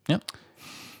 Yep.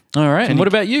 All right. And what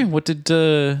about you? What did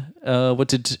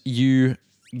you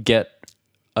get?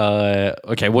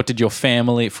 Okay, what did your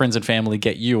friends and family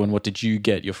get you, and what did you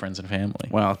get your friends and family?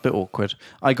 Well, it's a bit awkward.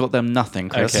 I got them nothing,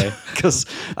 Chris. Okay. Because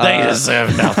They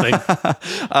deserve nothing.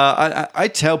 I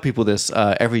tell people this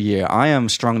every year. I am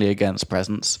strongly against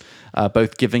presents,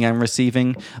 both giving and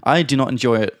receiving. I do not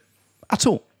enjoy it at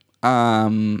all.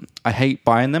 I hate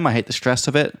buying them. I hate the stress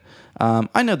of it.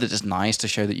 I know that it's nice to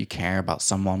show that you care about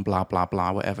someone, blah, blah,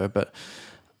 blah, whatever, but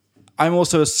I'm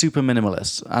also a super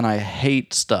minimalist, and I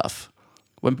hate stuff.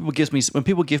 When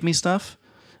people give me stuff,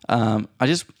 I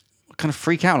just kind of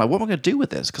freak out. Like, what am I going to do with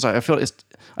this? Because I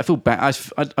feel bad.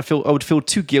 I would feel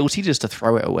too guilty just to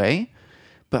throw it away,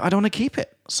 but I don't want to keep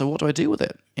it. So what do I do with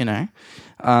it? You know.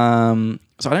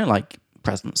 So I don't like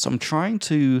presents. So I'm trying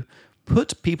to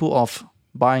put people off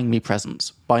buying me presents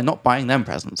by not buying them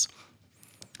presents.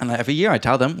 And every year I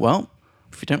tell them, well,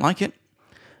 if you don't like it,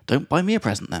 don't buy me a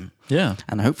present then. Yeah.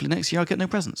 And hopefully next year I'll get no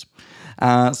presents.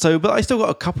 But I still got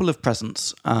a couple of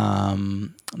presents.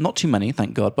 Not too many,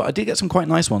 thank God, but I did get some quite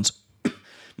nice ones.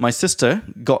 My sister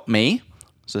got me,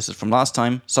 so this is from last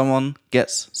time, someone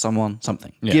gets someone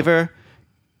something. Yeah. Giver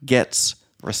gets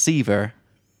receiver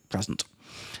present.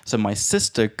 So my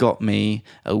sister got me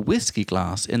a whiskey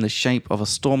glass in the shape of a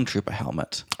stormtrooper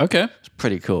helmet. Okay. It's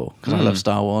pretty cool because I love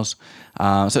Star Wars.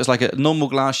 So it's like a normal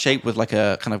glass shape with like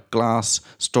a kind of glass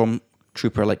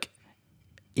stormtrooper like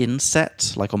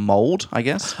inset, like a mold, I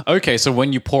guess. Okay, so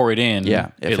when you pour it in,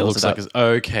 Yeah, it it fills looks it like up. it's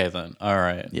okay then. All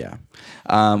right. Yeah,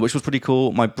 which was pretty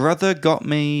cool. My brother got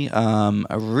me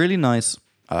a really nice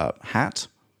hat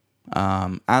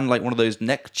and like one of those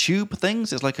neck tube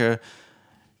things. It's like a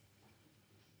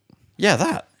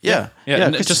that. Yeah.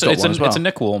 And Chris it's has got one as well. it's a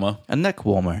neck warmer. A neck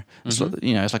warmer. It's like,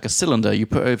 it's like a cylinder you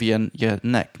put over your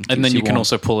neck. And then keeps you can warm.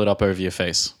 also pull it up over your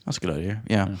face. That's a good idea,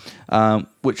 yeah.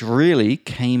 Which really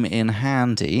came in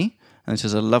handy, and this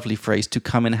is a lovely phrase, to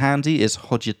come in handy is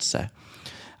hodjitse.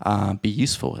 Be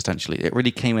useful, essentially. It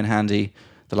really came in handy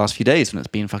the last few days when it's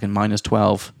been fucking minus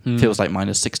 12, feels like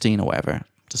minus 16 or whatever.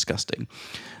 Disgusting.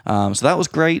 So that was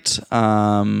great.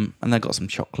 And then got some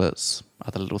chocolates,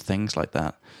 other little things like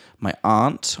that. My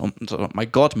aunt, or my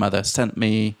godmother, sent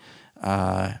me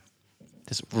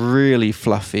this really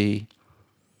fluffy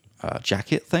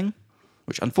jacket thing,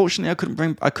 which unfortunately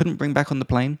I couldn't bring back on the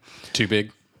plane. Too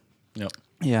big. Yep.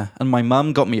 Yeah, and my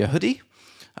mum got me a hoodie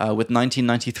with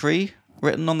 1993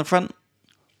 written on the front,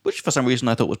 which for some reason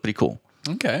I thought was pretty cool.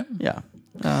 Okay. Yeah.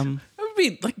 That would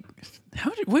be like,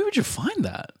 where would you find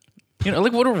that? You know,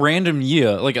 like what a random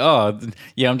year. Like, I'm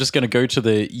just going to go to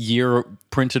the year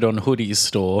printed on hoodies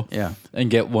store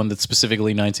and get one that's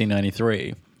specifically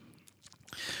 1993.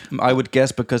 I would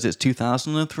guess because it's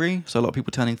 2003, so a lot of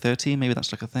people turning 30, maybe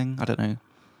that's like a thing. I don't know.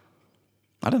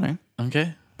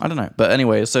 Okay. I don't know. But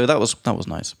anyway, so that was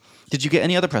nice. Did you get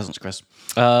any other presents, Chris?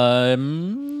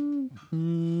 No.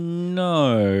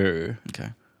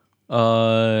 Okay.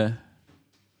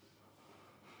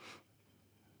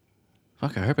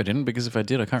 Fuck, I hope I didn't, because if I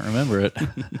did, I can't remember it.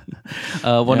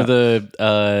 One of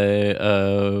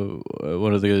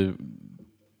the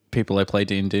people I play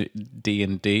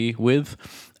D&D with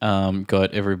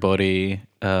got everybody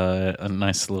a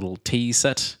nice little tea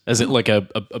set. Is it like a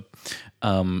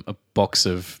box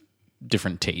of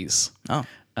different teas? Oh.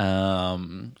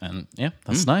 And yeah,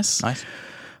 that's nice. Nice.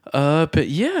 But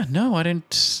yeah, no, I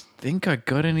didn't think I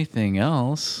got anything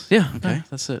else. Yeah, Okay. no,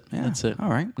 that's it. Yeah. That's it. All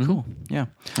right. Cool. Yeah.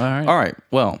 All right. All right.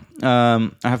 Well, I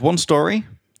have one story,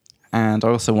 and I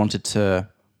also wanted to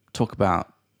talk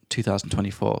about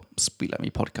 2024 Speak Let Me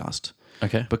podcast.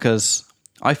 Okay. Because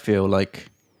I feel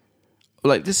like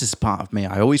this is part of me.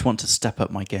 I always want to step up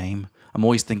my game. I'm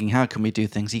always thinking, how can we do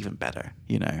things even better?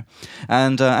 You know.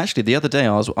 And actually, the other day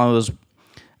I was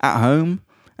at home,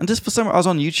 and just for some, I was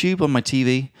on YouTube on my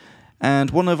TV, and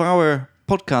one of our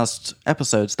podcast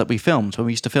episodes that we filmed when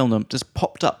we used to film them just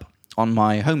popped up on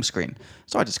my home screen.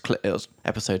 So I just clicked, it was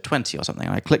episode 20 or something,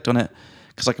 and I clicked on it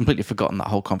because I completely forgotten that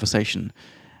whole conversation.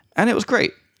 And it was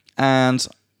great. And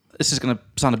this is going to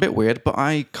sound a bit weird, but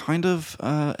I kind of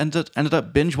ended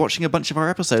up binge watching a bunch of our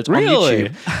episodes on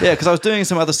YouTube. Yeah, because I was doing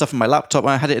some other stuff on my laptop,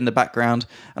 and I had it in the background,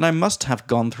 and I must have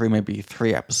gone through maybe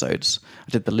 3 episodes.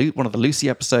 I did one of the Lucy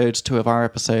episodes, 2 of our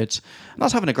episodes, and I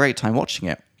was having a great time watching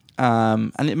it.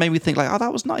 And it made me think like, oh,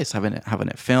 that was nice having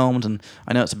it filmed, and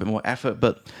I know it's a bit more effort,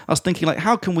 but I was thinking like,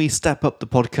 how can we step up the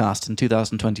podcast in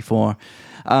 2024?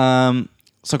 So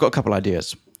I've got a couple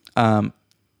ideas.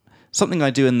 Something I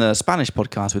do in the Spanish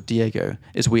podcast with Diego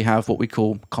is we have what we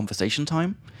call conversation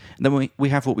time, and then we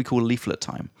have what we call leaflet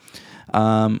time,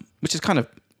 which is kind of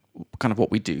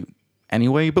what we do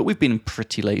anyway, but we've been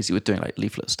pretty lazy with doing like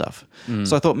leaflet stuff.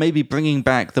 So I thought maybe bringing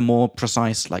back the more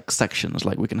precise like sections,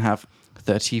 like we can have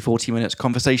 30, 40 minutes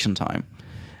conversation time,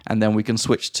 and then we can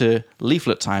switch to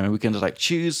leaflet time, and we can just like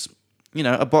choose, you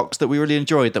know, a box that we really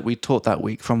enjoyed that we taught that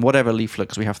week from whatever leaflet,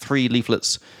 because we have 3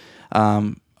 leaflets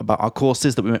about our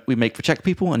courses that we make for Czech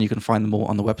people, and you can find them all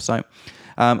on the website.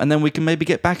 And then we can maybe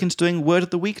get back into doing word of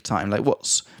the week time, like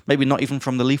what's maybe not even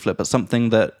from the leaflet, but something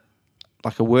that,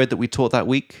 like a word that we taught that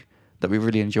week that we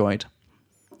really enjoyed.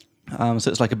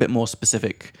 So it's like a bit more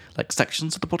specific, like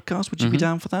sections of the podcast. Would you be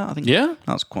down for that? I think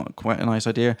that's quite a nice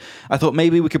idea. I thought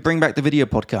maybe we could bring back the video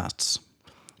podcasts.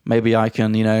 Maybe I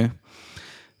can, you know,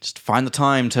 just find the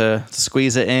time to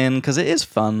squeeze it in, because it is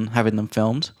fun having them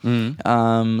filmed. So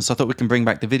I thought we can bring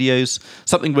back the videos.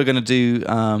 Something we're going to do,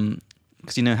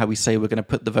 because you know how we say we're going to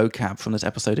put the vocab from this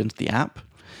episode into the app.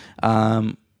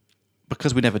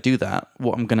 Because we never do that,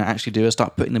 what I'm going to actually do is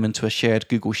start putting them into a shared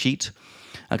Google Sheet,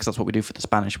 because that's what we do for the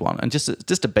Spanish one. And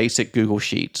just a basic Google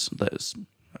Sheet that's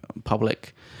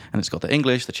public, and it's got the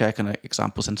English, the Czech, and an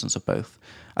example sentence of both.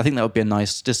 I think that would be a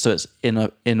nice, just so it's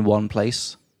in one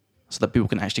place, so that people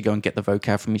can actually go and get the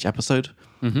vocab from each episode.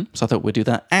 So I thought we'd do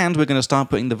that. And we're going to start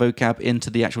putting the vocab into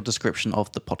the actual description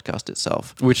of the podcast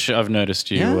itself. Which I've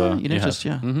noticed you you noticed,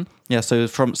 Yeah, so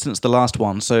since the last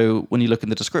one, so when you look in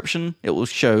the description, it will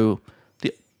show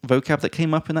the vocab that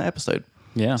came up in that episode.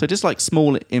 Yeah. So just like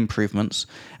small improvements,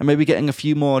 and maybe getting a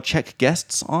few more Czech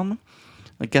guests on,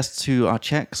 like guests who are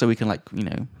Czech, so we can, like, you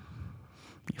know,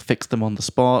 fix them on the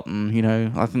spot, and, you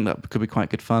know, I think that could be quite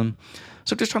good fun.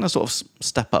 So just trying to sort of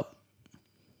step it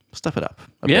up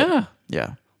a bit.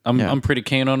 Yeah. I'm pretty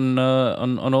keen on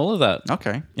all of that.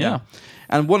 Okay. Yeah.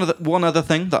 And one other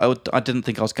thing that I didn't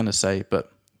think I was going to say,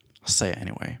 but I'll say it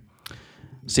anyway.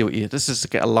 See what you. This is to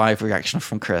get a live reaction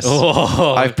from Chris.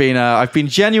 Oh. I've been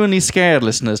genuinely scared,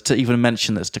 listeners, to even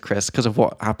mention this to Chris because of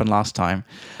what happened last time.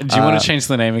 Do you want to change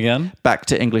the name again? Back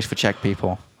to English for Czech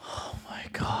people. Oh my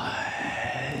god.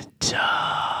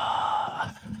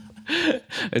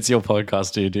 It's your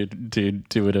podcast, dude.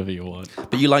 Do whatever you want.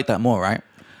 But you like that more, right?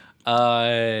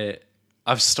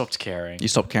 I've stopped caring. You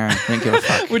stopped caring. Don't give a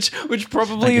fuck. which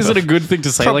probably isn't a good thing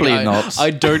to say. Probably like, not.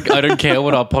 I don't care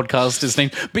what our podcast is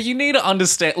named. But you need to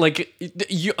understand. Like,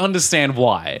 you understand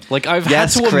why. Like, I've had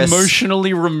to Chris.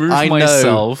 Emotionally remove I know.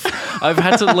 myself. I've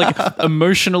had to like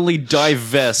emotionally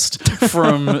divest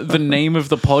from the name of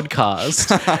the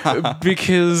podcast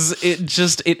because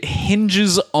it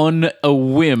hinges on a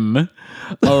whim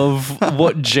of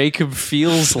what Jacob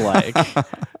feels like.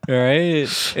 All right,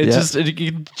 it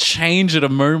can change at a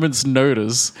moment's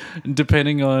notice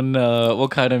depending on what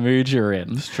kind of mood you're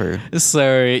in. It's true.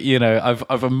 So, you know,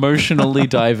 I've emotionally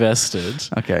divested.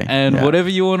 Okay, and whatever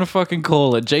you want to fucking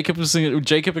call it, Jacob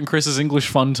and Chris's English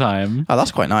fun time. Oh,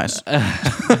 that's quite nice. And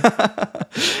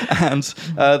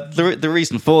the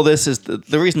reason for this is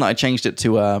the reason that I changed it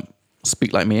to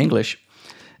Speak Like Me English.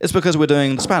 It's because we're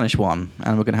doing the Spanish one,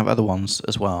 and we're going to have other ones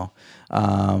as well.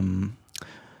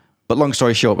 But long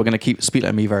story short, we're going to keep Speak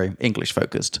Like Me very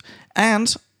English-focused.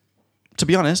 And, to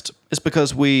be honest, it's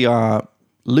because we are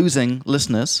losing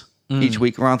listeners each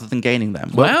week rather than gaining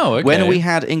them. Wow, okay. When we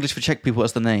had English for Czech people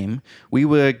as the name, we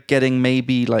were getting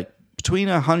maybe like between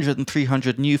 100 and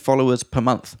 300 new followers per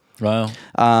month. Wow.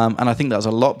 And I think that was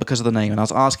a lot because of the name. And I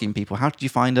was asking people, how did you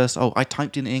find us? Oh, I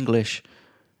typed in English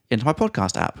into my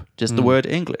podcast app, just the word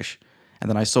English. And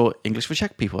then I saw English for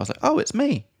Czech people. I was like, oh, it's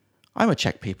me. I'm a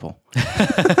Czech people.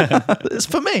 It's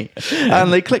for me.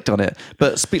 And they clicked on it.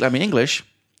 But Speak Like Me English,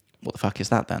 what the fuck is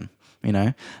that then? You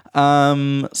know?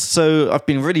 So I've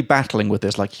been really battling with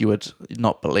this like you would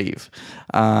not believe.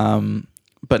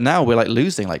 But now we're like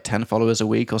losing like 10 followers a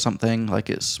week or something. Like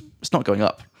it's not going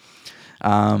up.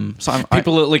 So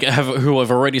people who have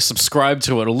already subscribed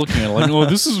to it are looking at it like, oh,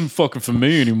 this isn't fucking for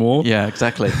me anymore. Yeah,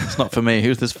 exactly. It's not for me.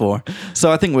 Who's this for?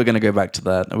 So I think we're going to go back to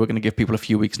that. We're going to give people a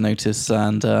few weeks' notice,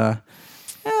 and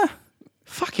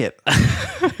fuck it.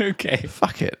 Okay.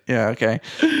 Fuck it. Yeah. Okay.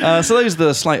 So those are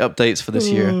the slight updates for this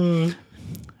year.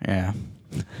 Yeah.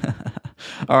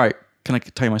 All right. Can I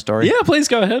tell you my story? Yeah, please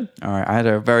go ahead. All right. I had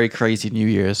a very crazy New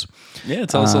Year's. Yeah,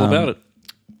 tell us all about it.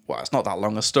 Well, it's not that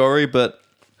long a story, but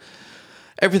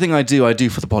everything I do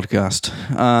for the podcast.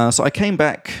 So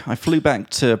I flew back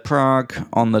to Prague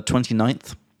on the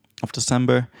 29th of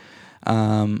December.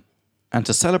 And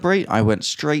to celebrate, I went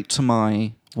straight to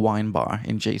my wine bar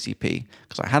in JCP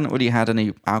because I hadn't really had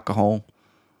any alcohol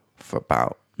for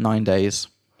about 9 days.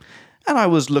 And I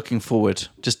was looking forward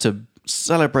just to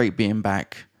celebrate being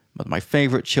back with my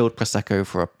favorite chilled Prosecco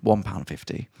for £1.50.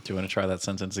 Do you want to try that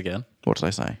sentence again? What did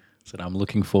I say? Said, I'm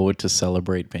looking forward to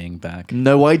celebrate being back.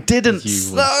 No, I didn't. You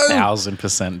So-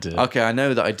 1000% did. Okay, I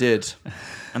know that I did.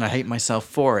 And I hate myself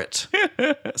for it.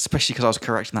 Especially because I was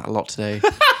correcting that a lot today.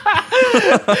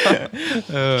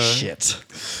 Shit.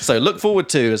 So look forward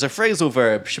to is a phrasal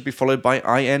verb. Should be followed by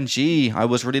ing. I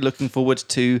was really looking forward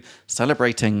to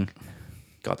celebrating.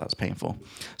 God, that's painful.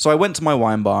 So I went to my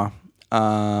wine bar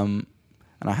and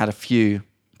I had a few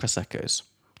Prosecco's.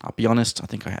 I'll be honest, I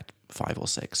think I had 5 or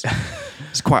 6.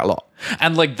 It's quite a lot.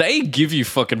 And like they give you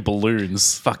fucking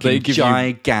balloons. They Fucking give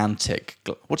gigantic.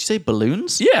 What'd you say,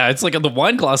 balloons? Yeah, it's like the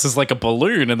wine glass is like a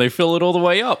balloon and they fill it all the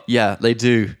way up. Yeah, they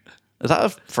do. Is that a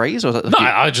phrase or is that? No,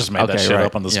 I just made that Okay, shit right.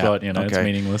 up on the Yeah, spot. You know, it's okay.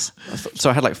 meaningless. So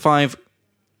I had like 5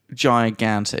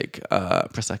 gigantic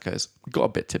Prosecco's. Got a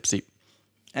bit tipsy.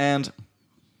 And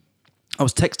I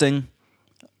was texting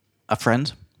a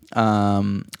friend,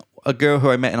 a girl who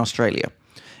I met in Australia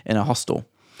in a hostel.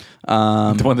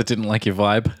 The one that didn't like your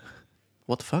vibe.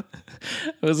 What the fuck?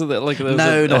 Was it that like?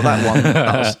 No, not that one.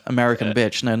 That was American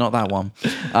bitch. No, not that one.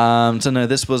 So no,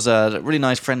 this was a really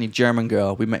nice, friendly German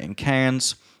girl. We met in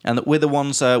Cairns, and we're the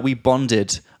ones we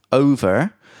bonded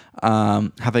over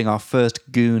having our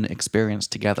first goon experience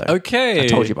together. Okay. I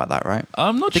told you about that, right?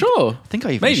 I'm not sure. I think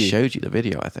I even Maybe. showed you the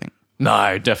video. I think.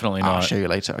 No, definitely not. I'll show you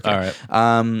later. Okay. All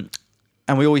right.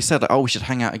 And we always said, like, oh, we should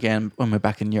hang out again when we're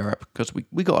back in Europe because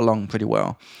we got along pretty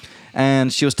well.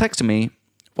 And she was texting me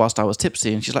whilst I was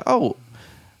tipsy, and she's like, oh,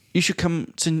 you should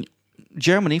come to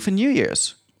Germany for New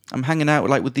Year's. I'm hanging out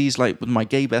like with my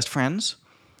gay best friends,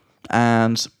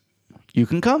 and you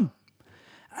can come.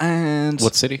 And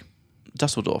What city?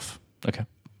 Dusseldorf. Okay.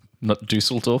 Not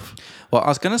Dusseldorf. Well, I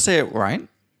was going to say it right.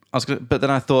 But then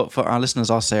I thought for our listeners,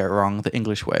 I'll say it wrong, the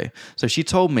English way. So she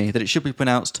told me that it should be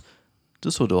pronounced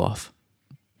Dusseldorf.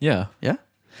 Yeah. Yeah.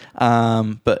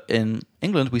 But in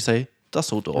England, we say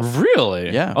Dusseldorf.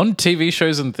 Really? Yeah. On TV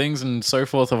shows and things and so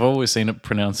forth, I've always seen it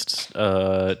pronounced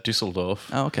Dusseldorf.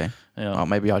 Oh, okay. Yeah. Well,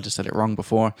 maybe I just said it wrong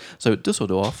before. So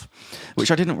Dusseldorf, which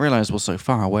I didn't realize was so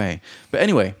far away. But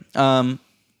anyway, I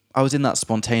was in that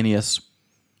spontaneous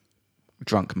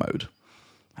drunk mode.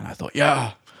 And I thought,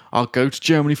 yeah, I'll go to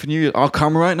Germany for New Year. I'll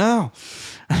come right now.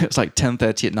 It was like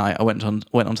 10:30 at night. I went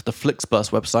onto the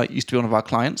Flixbus website. Used to be one of our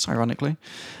clients, ironically,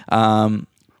 and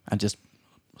just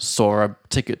saw a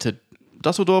ticket to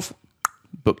Dusseldorf,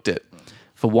 booked it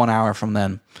for 1 hour from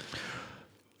then.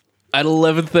 At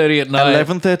 11:30 at night.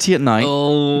 11:30 at night,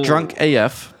 Oh. drunk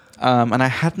AF, and I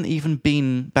hadn't even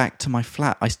been back to my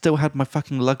flat. I still had my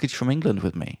fucking luggage from England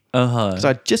with me. Uh-huh. So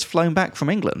I'd just flown back from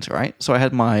England, right? So I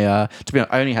had my, to be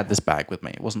honest, I only had this bag with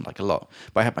me. It wasn't like a lot.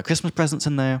 But I had my Christmas presents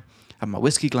in there. I had my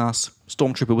whiskey glass,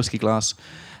 Stormtrooper whiskey glass.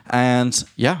 And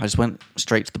yeah, I just went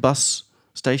straight to the bus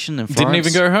station in Florence. Didn't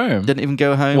even go home. Didn't even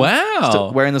go home. Wow.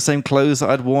 Still wearing the same clothes that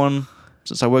I'd worn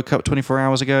since I woke up 24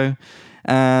 hours ago.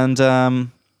 And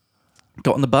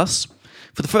got on the bus.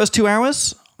 For the first 2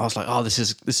 hours, I was like, oh, this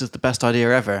is the best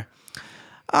idea ever.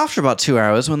 After about 2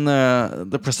 hours, when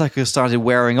the Prosecco started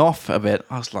wearing off a bit,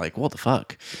 I was like, what the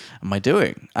fuck am I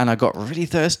doing? And I got really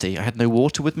thirsty. I had no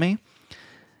water with me.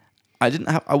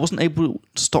 I wasn't able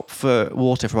to stop for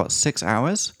water for about 6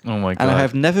 hours. Oh my God. And I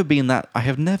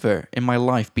have never in my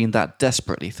life been that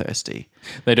desperately thirsty.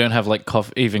 They don't have like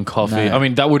coffee. No. I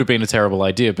mean, that would have been a terrible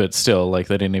idea, but still, like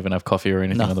they didn't even have coffee or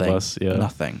anything on the bus. Yeah.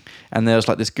 Nothing. And there was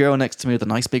like this girl next to me with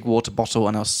a nice big water bottle,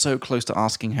 and I was so close to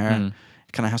asking her,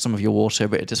 can I have some of your water?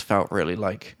 But it just felt really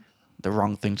like the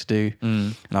wrong thing to do.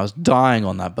 And I was dying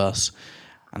on that bus.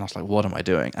 And I was like, what am I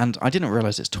doing? And I didn't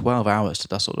realize it's 12 hours to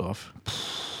Dusseldorf.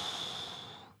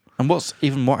 And what's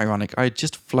even more ironic, I had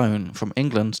just flown from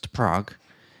England to Prague,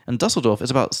 and Dusseldorf is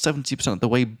about 70% of the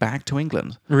way back to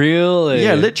England. Really?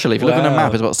 Yeah, literally. If you look on a Wow.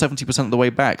 map, it's about 70% of the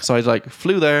way back. So I like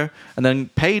flew there and then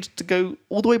paid to go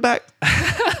all the way back.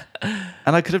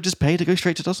 And I could have just paid to go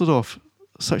straight to Dusseldorf.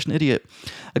 Such an idiot.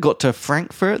 I got to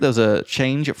Frankfurt. There was a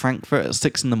change at Frankfurt at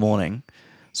 6 a.m.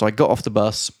 So I got off the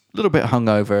bus, a little bit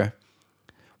hungover,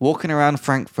 walking around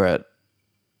Frankfurt,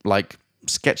 like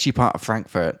sketchy part of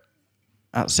Frankfurt,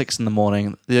 at 6 a.m.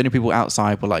 The only people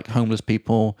outside were like homeless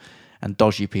people and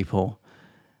dodgy people.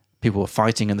 People were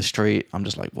fighting in the street. I'm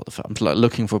just like, what the fuck? I'm just like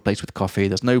looking for a place with coffee.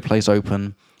 There's no place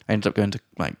open. I ended up going to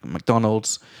like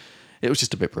McDonald's. It was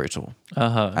just a bit brutal.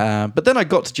 But then I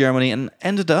got to Germany and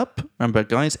ended up, remember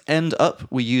guys, end up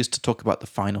we used to talk about the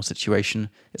final situation.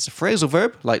 It's a phrasal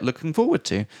verb, like looking forward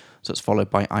to. So it's followed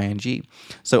by ing.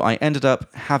 So I ended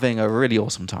up having a really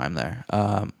awesome time there.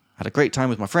 Had a great time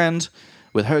with my friend,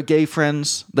 with her gay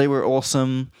friends. They were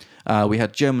awesome. We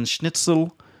had German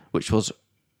schnitzel, which was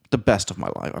the best of my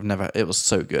life. It was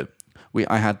so good.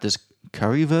 I had this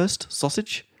currywurst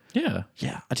sausage. Yeah.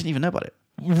 Yeah, I didn't even know about it.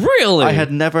 Really? I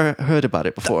had never heard about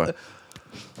it before.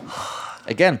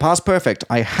 Again, past perfect.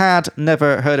 I had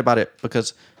never heard about it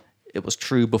because it was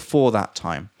true before that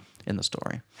time in the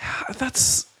story.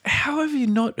 How have you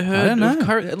not I heard don't of know.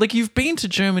 curry? Like, you've been to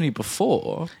Germany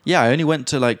before. Yeah, I only went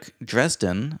to like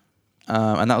Dresden,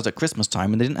 and that was at Christmas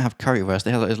time, and they didn't have currywurst.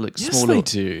 They had like Yes, small. they little-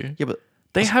 do. Yeah, but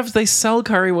They sell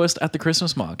currywurst at the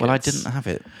Christmas market. well, I didn't have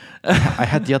it. I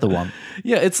had the other one.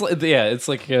 Yeah, it's like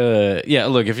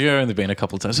Look, if you've only been a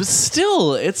couple of times, but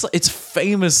still, it's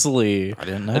famously I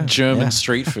didn't know. a German Yeah.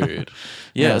 street food.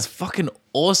 Yeah, Yeah. it's fucking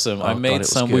awesome. I God, made it was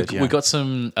some. good, we yeah. got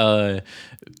some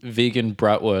vegan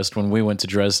bratwurst when we went to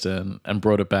Dresden and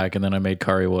brought it back, and then I made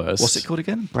currywurst. What's it called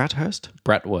again? Bratwurst?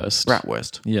 Bratwurst.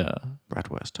 Bratwurst. Yeah.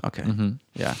 Bratwurst. Okay.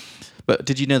 Yeah. But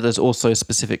did you know there's also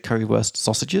specific currywurst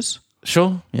sausages?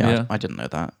 Sure. Yeah, I didn't know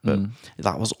that, but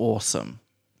that was awesome.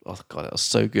 Oh god, it was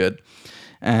so good.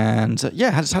 And I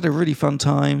just had a really fun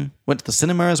time. Went to the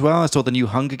cinema as well. I saw the new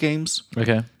Hunger Games.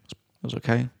 Okay. It was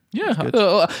okay. Yeah,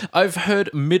 Good. I've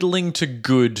heard middling to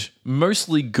good,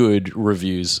 mostly good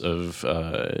reviews of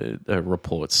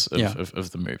reports of, Yeah. of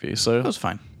the movie. So It was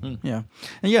fine. Yeah,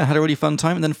 and had a really fun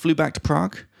time, and then flew back to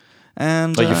Prague.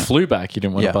 And you flew back. You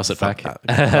didn't want to bus it fuck back.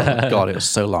 that. God, it was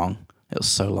so long. It was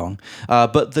so long.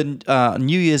 But the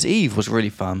New Year's Eve was really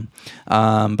fun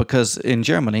because in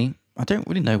Germany, I don't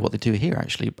really know what they do here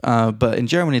actually, but in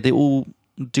Germany they all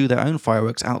do their own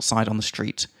fireworks outside on the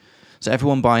street. So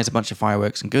everyone buys a bunch of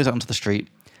fireworks and goes out onto the street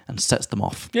and sets them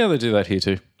off. Yeah, they do that here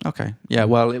too. Okay. Yeah,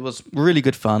 well, it was really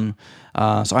good fun.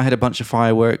 So I had a bunch of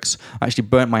fireworks. I actually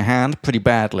burnt my hand pretty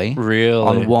badly. Really?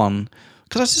 On one.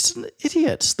 Because I was just an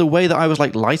idiot. The way that I was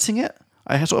like lighting it,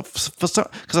 I had sort of, because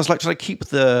I was like trying to keep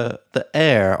the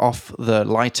air off the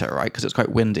lighter, right? Because it's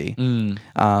quite windy.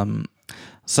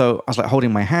 So I was like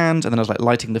holding my hand and then I was like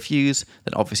lighting the fuse.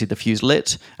 Then obviously the fuse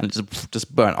lit and it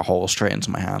just burnt a hole straight into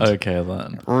my hand. Okay,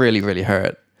 then. Really, really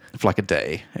hurt for like a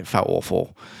day. It felt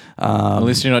awful. At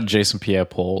least you're not Jason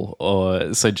Pierre-Paul.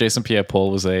 So Jason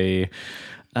Pierre-Paul was a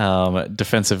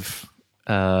defensive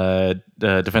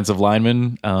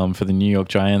lineman for the New York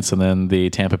Giants and then the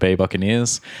Tampa Bay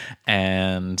Buccaneers.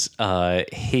 And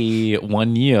he,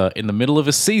 one year in the middle of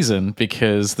a season,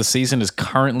 because the season is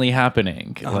currently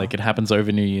happening, like it happens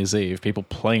over New Year's Eve, people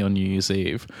play on New Year's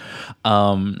Eve,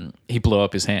 he blew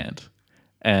up his hand.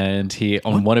 And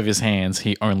on one of his hands,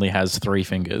 he only has 3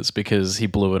 fingers because he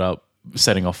blew it up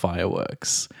setting off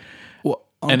fireworks. What,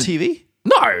 on TV?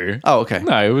 No. Oh, okay.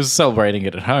 No, it was celebrating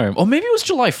it at home, or maybe it was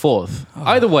July 4th.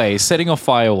 Either way, setting off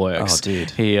fireworks. Oh, dude.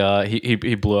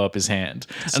 He blew up his hand,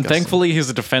 and thankfully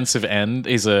he's a defensive end.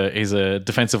 He's a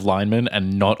defensive lineman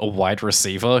and not a wide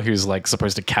receiver who's like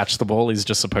supposed to catch the ball. He's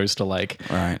just supposed to like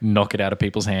knock it out of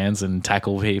people's hands and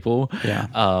tackle people. Yeah.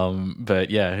 But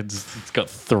yeah, it's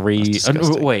got 3.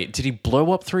 disgusting. Wait, did he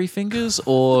blow up 3 fingers,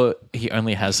 or he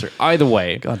only has 3? Either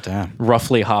way, God damn.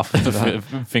 roughly half of the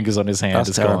fingers on his hand That's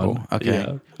is terrible. gone. Okay.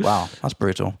 Yeah. Wow, that's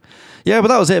brutal. Yeah, but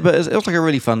that was it. But it was like a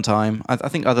really fun time. I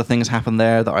think other things happened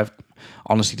there that I've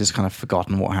honestly just kind of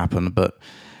forgotten what happened. But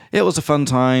it was a fun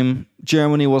time.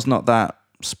 Germany was not that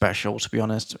special, to be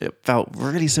honest. It felt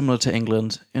really similar to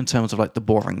England in terms of like the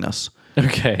boringness.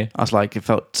 Okay. I was like, it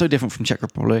felt so different from Czech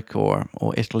Republic or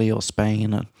Italy or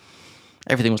Spain. And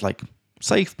everything was like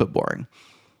safe but boring.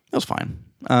 It was fine.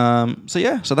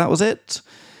 So that was it.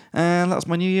 And that was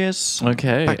my New Year's.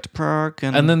 Okay. Back to Prague.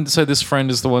 And then, so this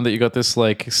friend is the one that you got this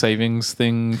like savings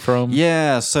thing from?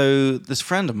 Yeah, so this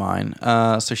friend of mine,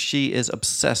 so she is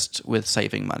obsessed with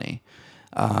saving money.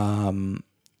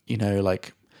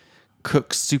 Like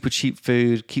cooks super cheap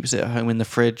food, keeps it at home in the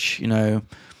fridge,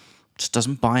 just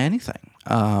doesn't buy anything.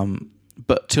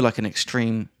 But to like an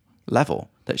extreme level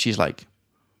that she's like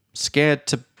scared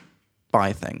to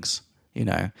buy things.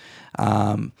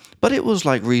 But it was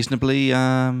like reasonably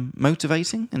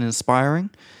motivating and inspiring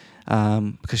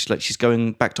because she's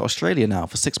going back to Australia now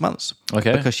for 6 months.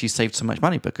 Okay. Because she saved so much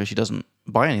money because she doesn't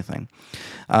buy anything.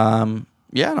 And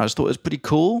I just thought it was pretty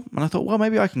cool, and I thought, well,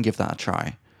 maybe I can give that a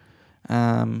try.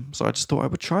 So I just thought I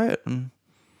would try it, and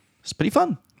it's pretty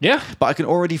fun. Yeah. But I can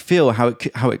already feel how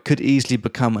it could easily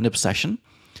become an obsession,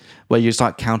 where you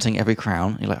start counting every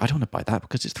crown. You're like, I don't want to buy that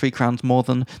because it's 3 crowns more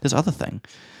than this other thing.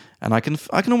 And I can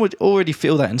already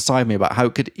feel that inside me about how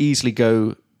it could easily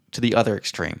go to the other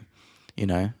extreme.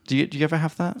 Do you ever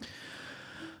have that?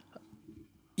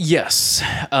 Yes.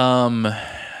 Well,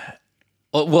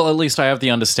 at least I have the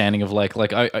understanding of like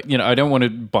I don't want to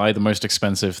buy the most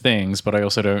expensive things, but I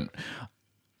also don't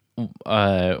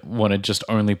want to just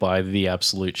only buy the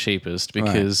absolute cheapest,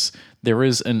 because there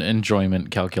is an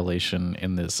enjoyment calculation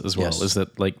in this as well. Yes. Is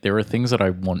that like there are things that I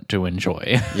want to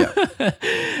enjoy. Yeah.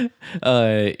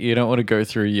 You don't want to go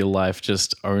through your life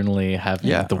just only having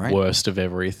the right. worst of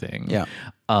everything. Yeah.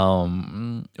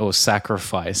 Or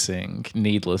sacrificing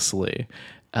needlessly,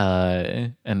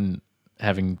 and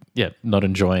having not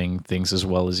enjoying things as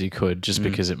well as you could just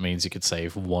because it means you could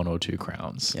save 1 or 2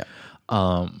 crowns. Yeah.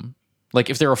 Like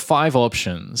if there are 5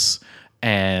 options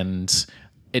and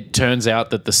it turns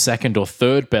out that the second or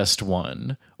third best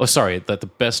one, that the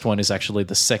best one is actually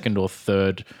the second or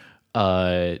third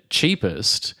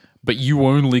cheapest, but you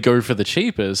only go for the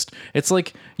cheapest, it's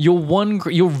like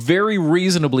you're very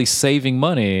reasonably saving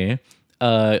money,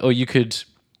 or you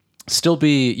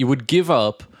would give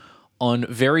up on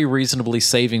very reasonably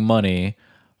saving money,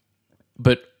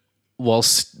 but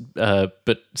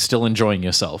but still enjoying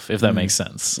yourself, if that makes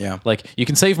sense. Yeah. Like you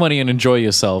can save money and enjoy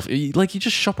yourself. Like you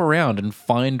just shop around and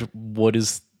find what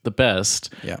is the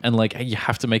best. Yeah. And like you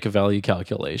have to make a value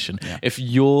calculation. Yeah. If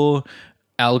your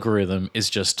algorithm is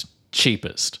just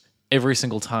cheapest every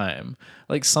single time,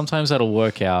 like sometimes that'll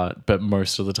work out, but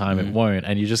most of the time it won't.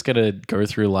 And you just got to go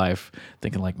through life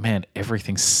thinking like, man,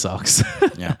 everything sucks.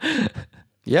 Yeah.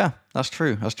 Yeah, that's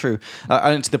true. That's true. I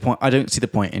don't see the point. I don't see the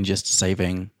point in just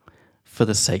saving for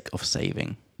the sake of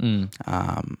saving.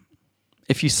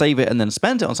 If you save it and then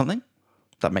spend it on something,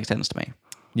 that makes sense to me.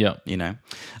 Yeah. You know.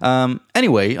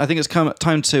 Anyway, I think it's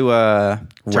time to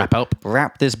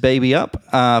wrap this baby up.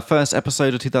 First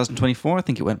episode of 2024. I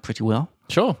think it went pretty well.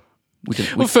 Sure.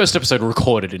 First episode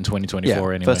recorded in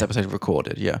 2024 anyway. First episode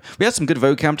recorded, yeah. We had some good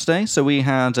vocab today. So we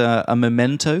had a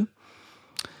memento.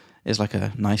 Is like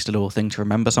a nice little thing to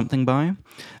remember something by.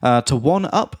 To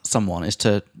one-up someone is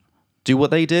to do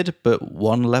what they did, but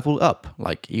 1 level up,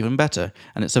 like even better.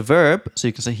 And it's a verb, so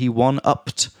you can say he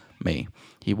one-upped me.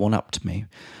 He one-upped me.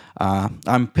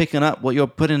 I'm picking up what you're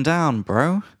putting down,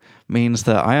 bro. Means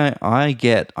that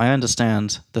I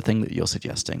understand the thing that you're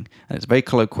suggesting. And it's very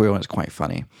colloquial and it's quite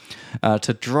funny.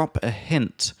 To drop a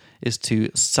hint is to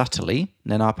subtly,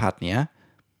 nenapadnia,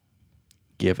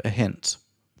 give a hint,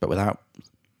 but without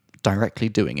directly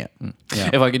doing it.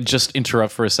 Yeah. If I could just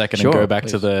interrupt for a second and go back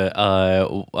to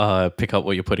the pick up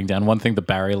what you're putting down. One thing that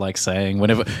Barry likes saying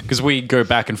whenever, because we go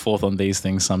back and forth on these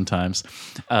things sometimes.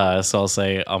 So I'll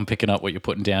say, I'm picking up what you're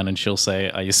putting down, and she'll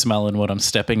say, are you smelling what I'm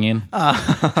stepping in?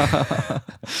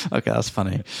 Okay, that's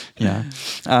funny. Yeah.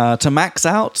 To max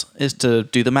out is to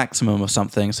do the maximum of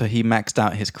something. So he maxed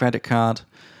out his credit card.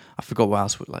 I forgot what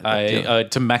else would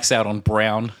like. To max out on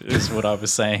brown is what I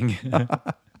was saying.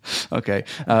 Okay.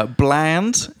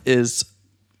 Bland is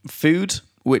food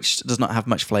which does not have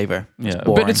much flavor. Yeah,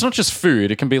 but it's not just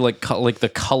food. It can be like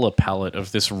the color palette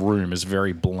of this room is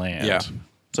very bland. Yeah.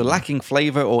 So lacking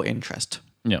flavor or interest.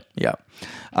 Yeah. Yeah.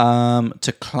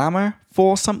 To clamor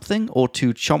for something or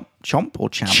to chomp or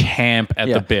champ. Champ at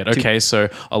the bit. Okay, so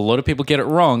a lot of people get it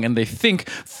wrong and they think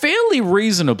fairly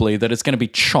reasonably that it's going to be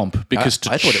chomp because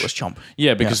I thought it was chomp.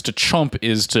 Yeah, because to chomp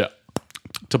is to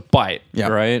bite,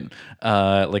 right?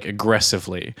 Like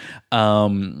aggressively.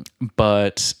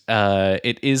 But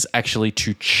it is actually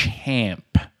to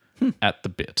champ at the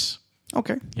bit.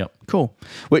 Okay. Yep. Cool.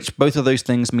 Which both of those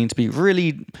things mean to be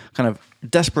really kind of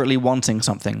desperately wanting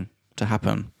something to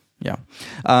happen. Yeah.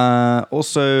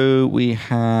 Also, we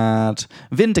had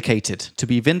vindicated. To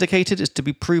be vindicated is to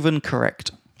be proven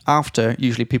correct. After,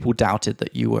 usually people doubted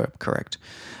that you were correct.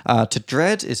 To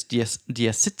dread is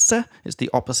diasitsa. It's the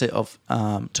opposite of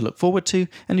to look forward to.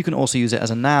 And you can also use it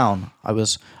as a noun. I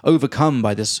was overcome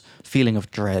by this feeling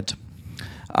of dread.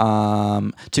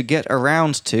 To get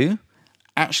around to,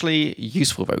 actually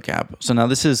useful vocab. So now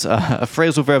this is a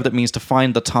phrasal verb that means to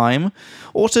find the time,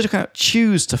 or to kind of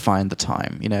choose to find the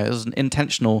time. You know, it's an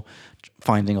intentional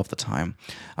finding of the time.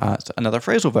 So another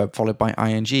phrasal verb followed by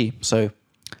ing. So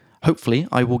hopefully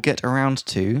I will get around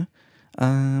to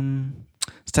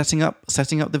setting up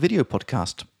the video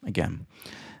podcast again.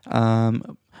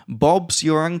 Bob's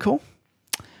your uncle.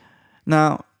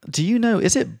 Now, do you know,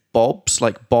 is it Bob's,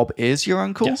 like Bob is your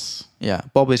uncle? Yes. Yeah,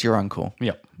 Bob is your uncle.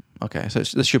 Yep. Okay, so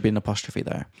there should be an apostrophe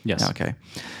there. Yes. Yeah, okay.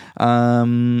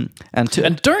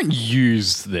 And don't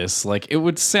use this. Like, it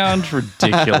would sound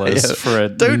ridiculous for a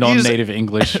non-native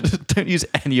English. Don't use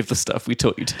any of the stuff we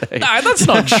taught you today. No, that's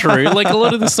not true. Like, a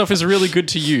lot of this stuff is really good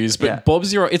to use, but Yeah.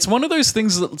 Bob's your... It's one of those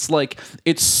things that's like,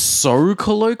 it's so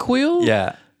colloquial.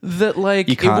 Yeah. That like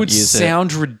You it can't would use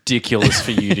sound ridiculous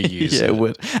for you to use. Yeah, it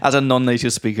would. As a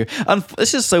non-native speaker.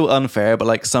 This is so unfair, but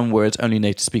like some words only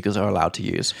native speakers are allowed to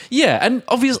use. Yeah, and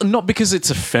obviously not because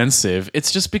it's offensive.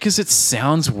 It's just because it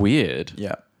sounds weird.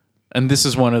 Yeah. And this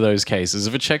is one of those cases.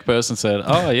 If a Czech person said,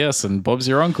 "Oh yes," and Bob's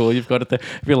your uncle, you've got it there.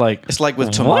 You'd be like, It's like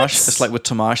with "What?" Tomasz. It's like with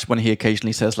Tomasz when he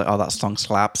occasionally says like, "Oh, that song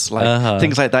slaps," like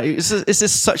things like that. It's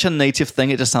just such a native thing.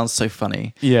 It just sounds so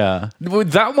funny. Yeah,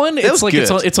 with that one, was it's like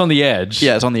good. it's on the edge.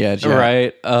 Yeah, it's on the edge. Yeah.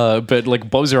 Right. But like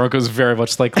Bob's your uncle is very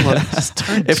much like, look, just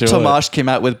don't If do Tomasz came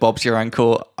out with Bob's Your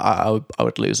Uncle, I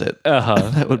would lose it.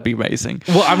 That would be amazing.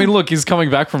 Well, I mean, look, he's coming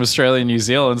back from Australia and New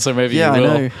Zealand, so maybe Yeah, he I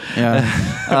will. know. Yeah.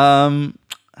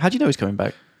 How do you know he's coming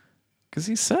back? Because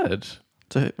he said.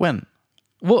 To when?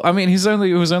 Well, I mean, he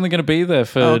was only going to be there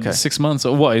for 6 months.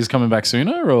 Or what? He's coming back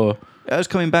sooner, or? I was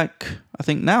coming back, I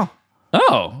think, now.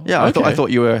 Oh, Yeah, okay. I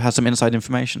thought you had some inside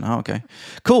information. Oh, okay.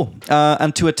 Cool.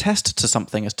 And to attest to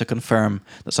something is to confirm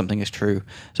that something is true.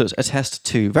 So it's attest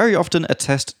to, very often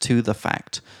attest to the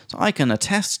fact. So I can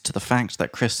attest to the fact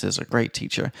that Chris is a great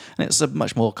teacher. And it's a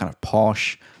much more kind of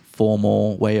posh,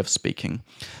 formal way of speaking.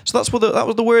 So that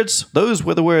was the words. Those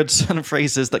were the words and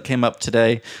phrases that came up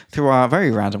today through our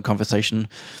very random conversation.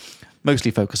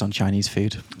 Mostly focused on Chinese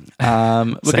food.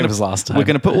 Same as last time. We're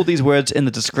going to put all these words in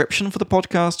the description for the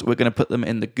podcast. We're going to put them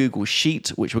in the Google Sheet,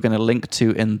 which we're going to link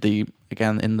to in the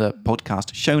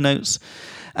podcast show notes.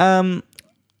 And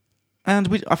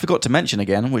I forgot to mention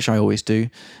again, which I always do,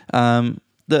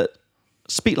 that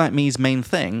Speak Like Me's main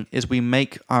thing is we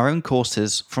make our own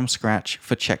courses from scratch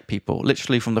for Czech people.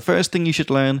 Literally from the first thing you should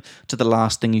learn to the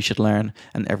last thing you should learn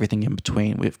and everything in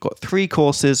between. We've got 3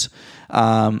 courses,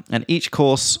 and each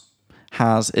course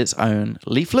has its own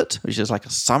leaflet, which is like a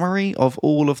summary of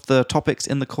all of the topics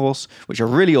in the course, which are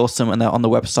really awesome, and they're on the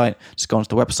website. Just go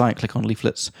onto the website, click on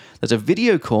leaflets. There's a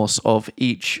video course of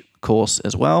each course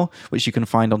as well, which you can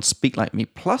find on Speak Like Me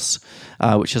Plus,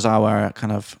 which is our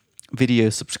kind of video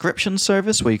subscription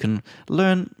service where you can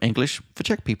learn English for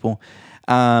Czech people.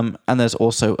 And there's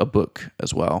also a book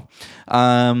as well.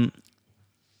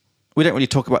 We don't really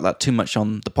talk about that too much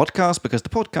on the podcast because the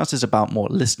podcast is about more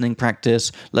listening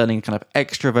practice, learning kind of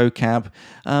extra vocab.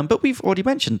 But we've already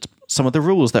mentioned some of the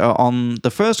rules that are on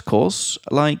the first course,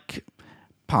 like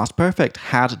past perfect,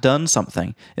 had done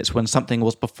something. It's when something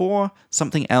was before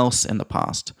something else in the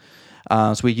past.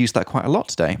 So we use that quite a lot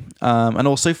today. And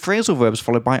also phrasal verbs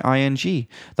followed by ing.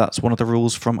 That's one of the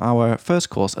rules from our first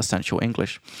course, Essential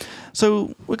English.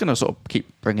 So we're going to sort of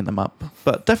keep bringing them up.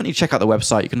 But definitely check out the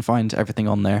website. You can find everything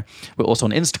on there. We're also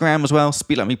on Instagram as well,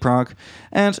 Speak Like Me Prague.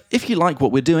 And if you like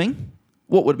what we're doing,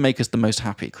 what would make us the most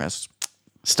happy, Chris?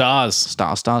 Stars.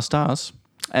 Stars.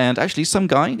 And actually some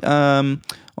guy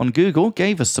on Google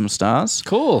gave us some stars.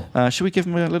 Cool. Should we give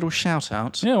him a little shout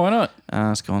out? Yeah, why not?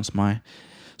 Let's go on to my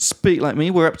Speak Like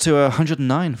Me. We're up to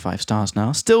 109 5-stars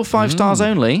now. Still 5 stars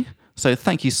only. So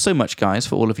thank you so much, guys,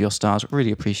 for all of your stars.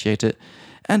 Really appreciate it.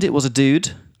 And it was a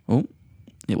dude.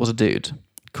 It was a dude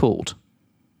called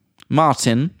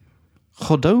Martin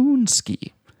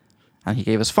Chodonsky. And he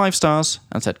gave us 5 stars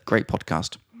and said, great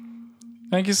podcast.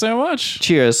 Thank you so much.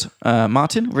 Cheers,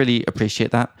 Martin. Really appreciate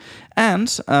that. And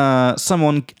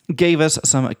someone gave us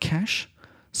some cash,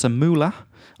 some moolah,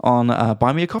 on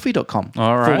buymeacoffee.com.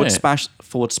 All right.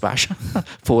 Forward smash.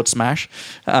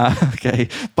 Okay.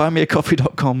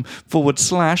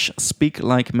 Buymeacoffee.com/speak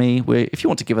like me. Where if you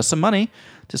want to give us some money,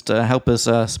 just to help us,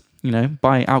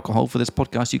 buy alcohol for this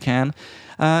podcast, you can.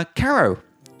 Caro.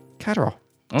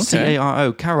 Okay.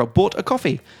 Caro. Caro bought a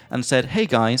coffee and said, hey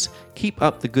guys, keep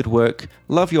up the good work.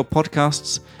 Love your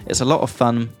podcasts. It's a lot of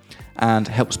fun and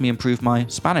helps me improve my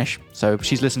Spanish. So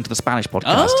she's listening to the Spanish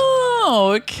podcast.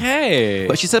 Oh, okay.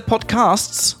 But she said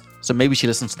podcasts, so maybe she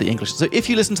listens to the English. So if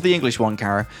you listen to the English one,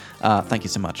 Cara, thank you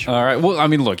so much. All right. Well, I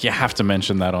mean, look, you have to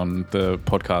mention that on the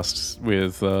podcast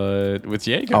with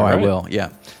Diego. Oh, right? I will, yeah.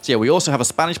 So yeah, we also have a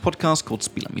Spanish podcast called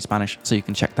Speak Like Me Spanish, so you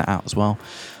can check that out as well.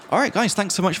 All right, guys,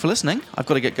 thanks so much for listening. I've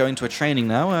got to get going to a training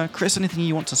now. Chris, anything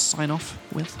you want to sign off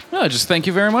with? No, just thank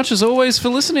you very much, as always, for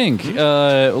listening.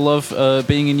 Love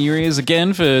being in your ears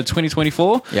again for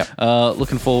 2024. Yep.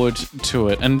 Looking forward to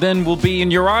it. And then we'll be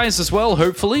in your eyes as well,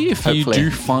 hopefully, if you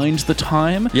do find the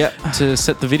time to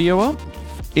set the video up.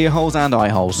 Ear holes and eye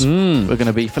holes. We're going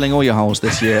to be filling all your holes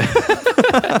this year.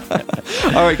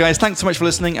 All right, guys, thanks so much for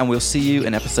listening, and we'll see you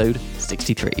in episode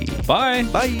 63. Bye.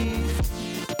 Bye.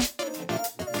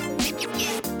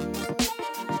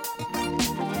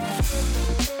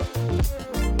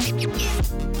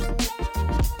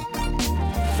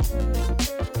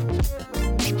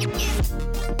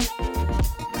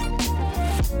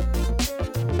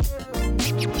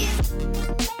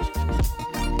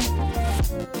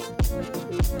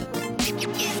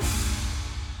 Yeah.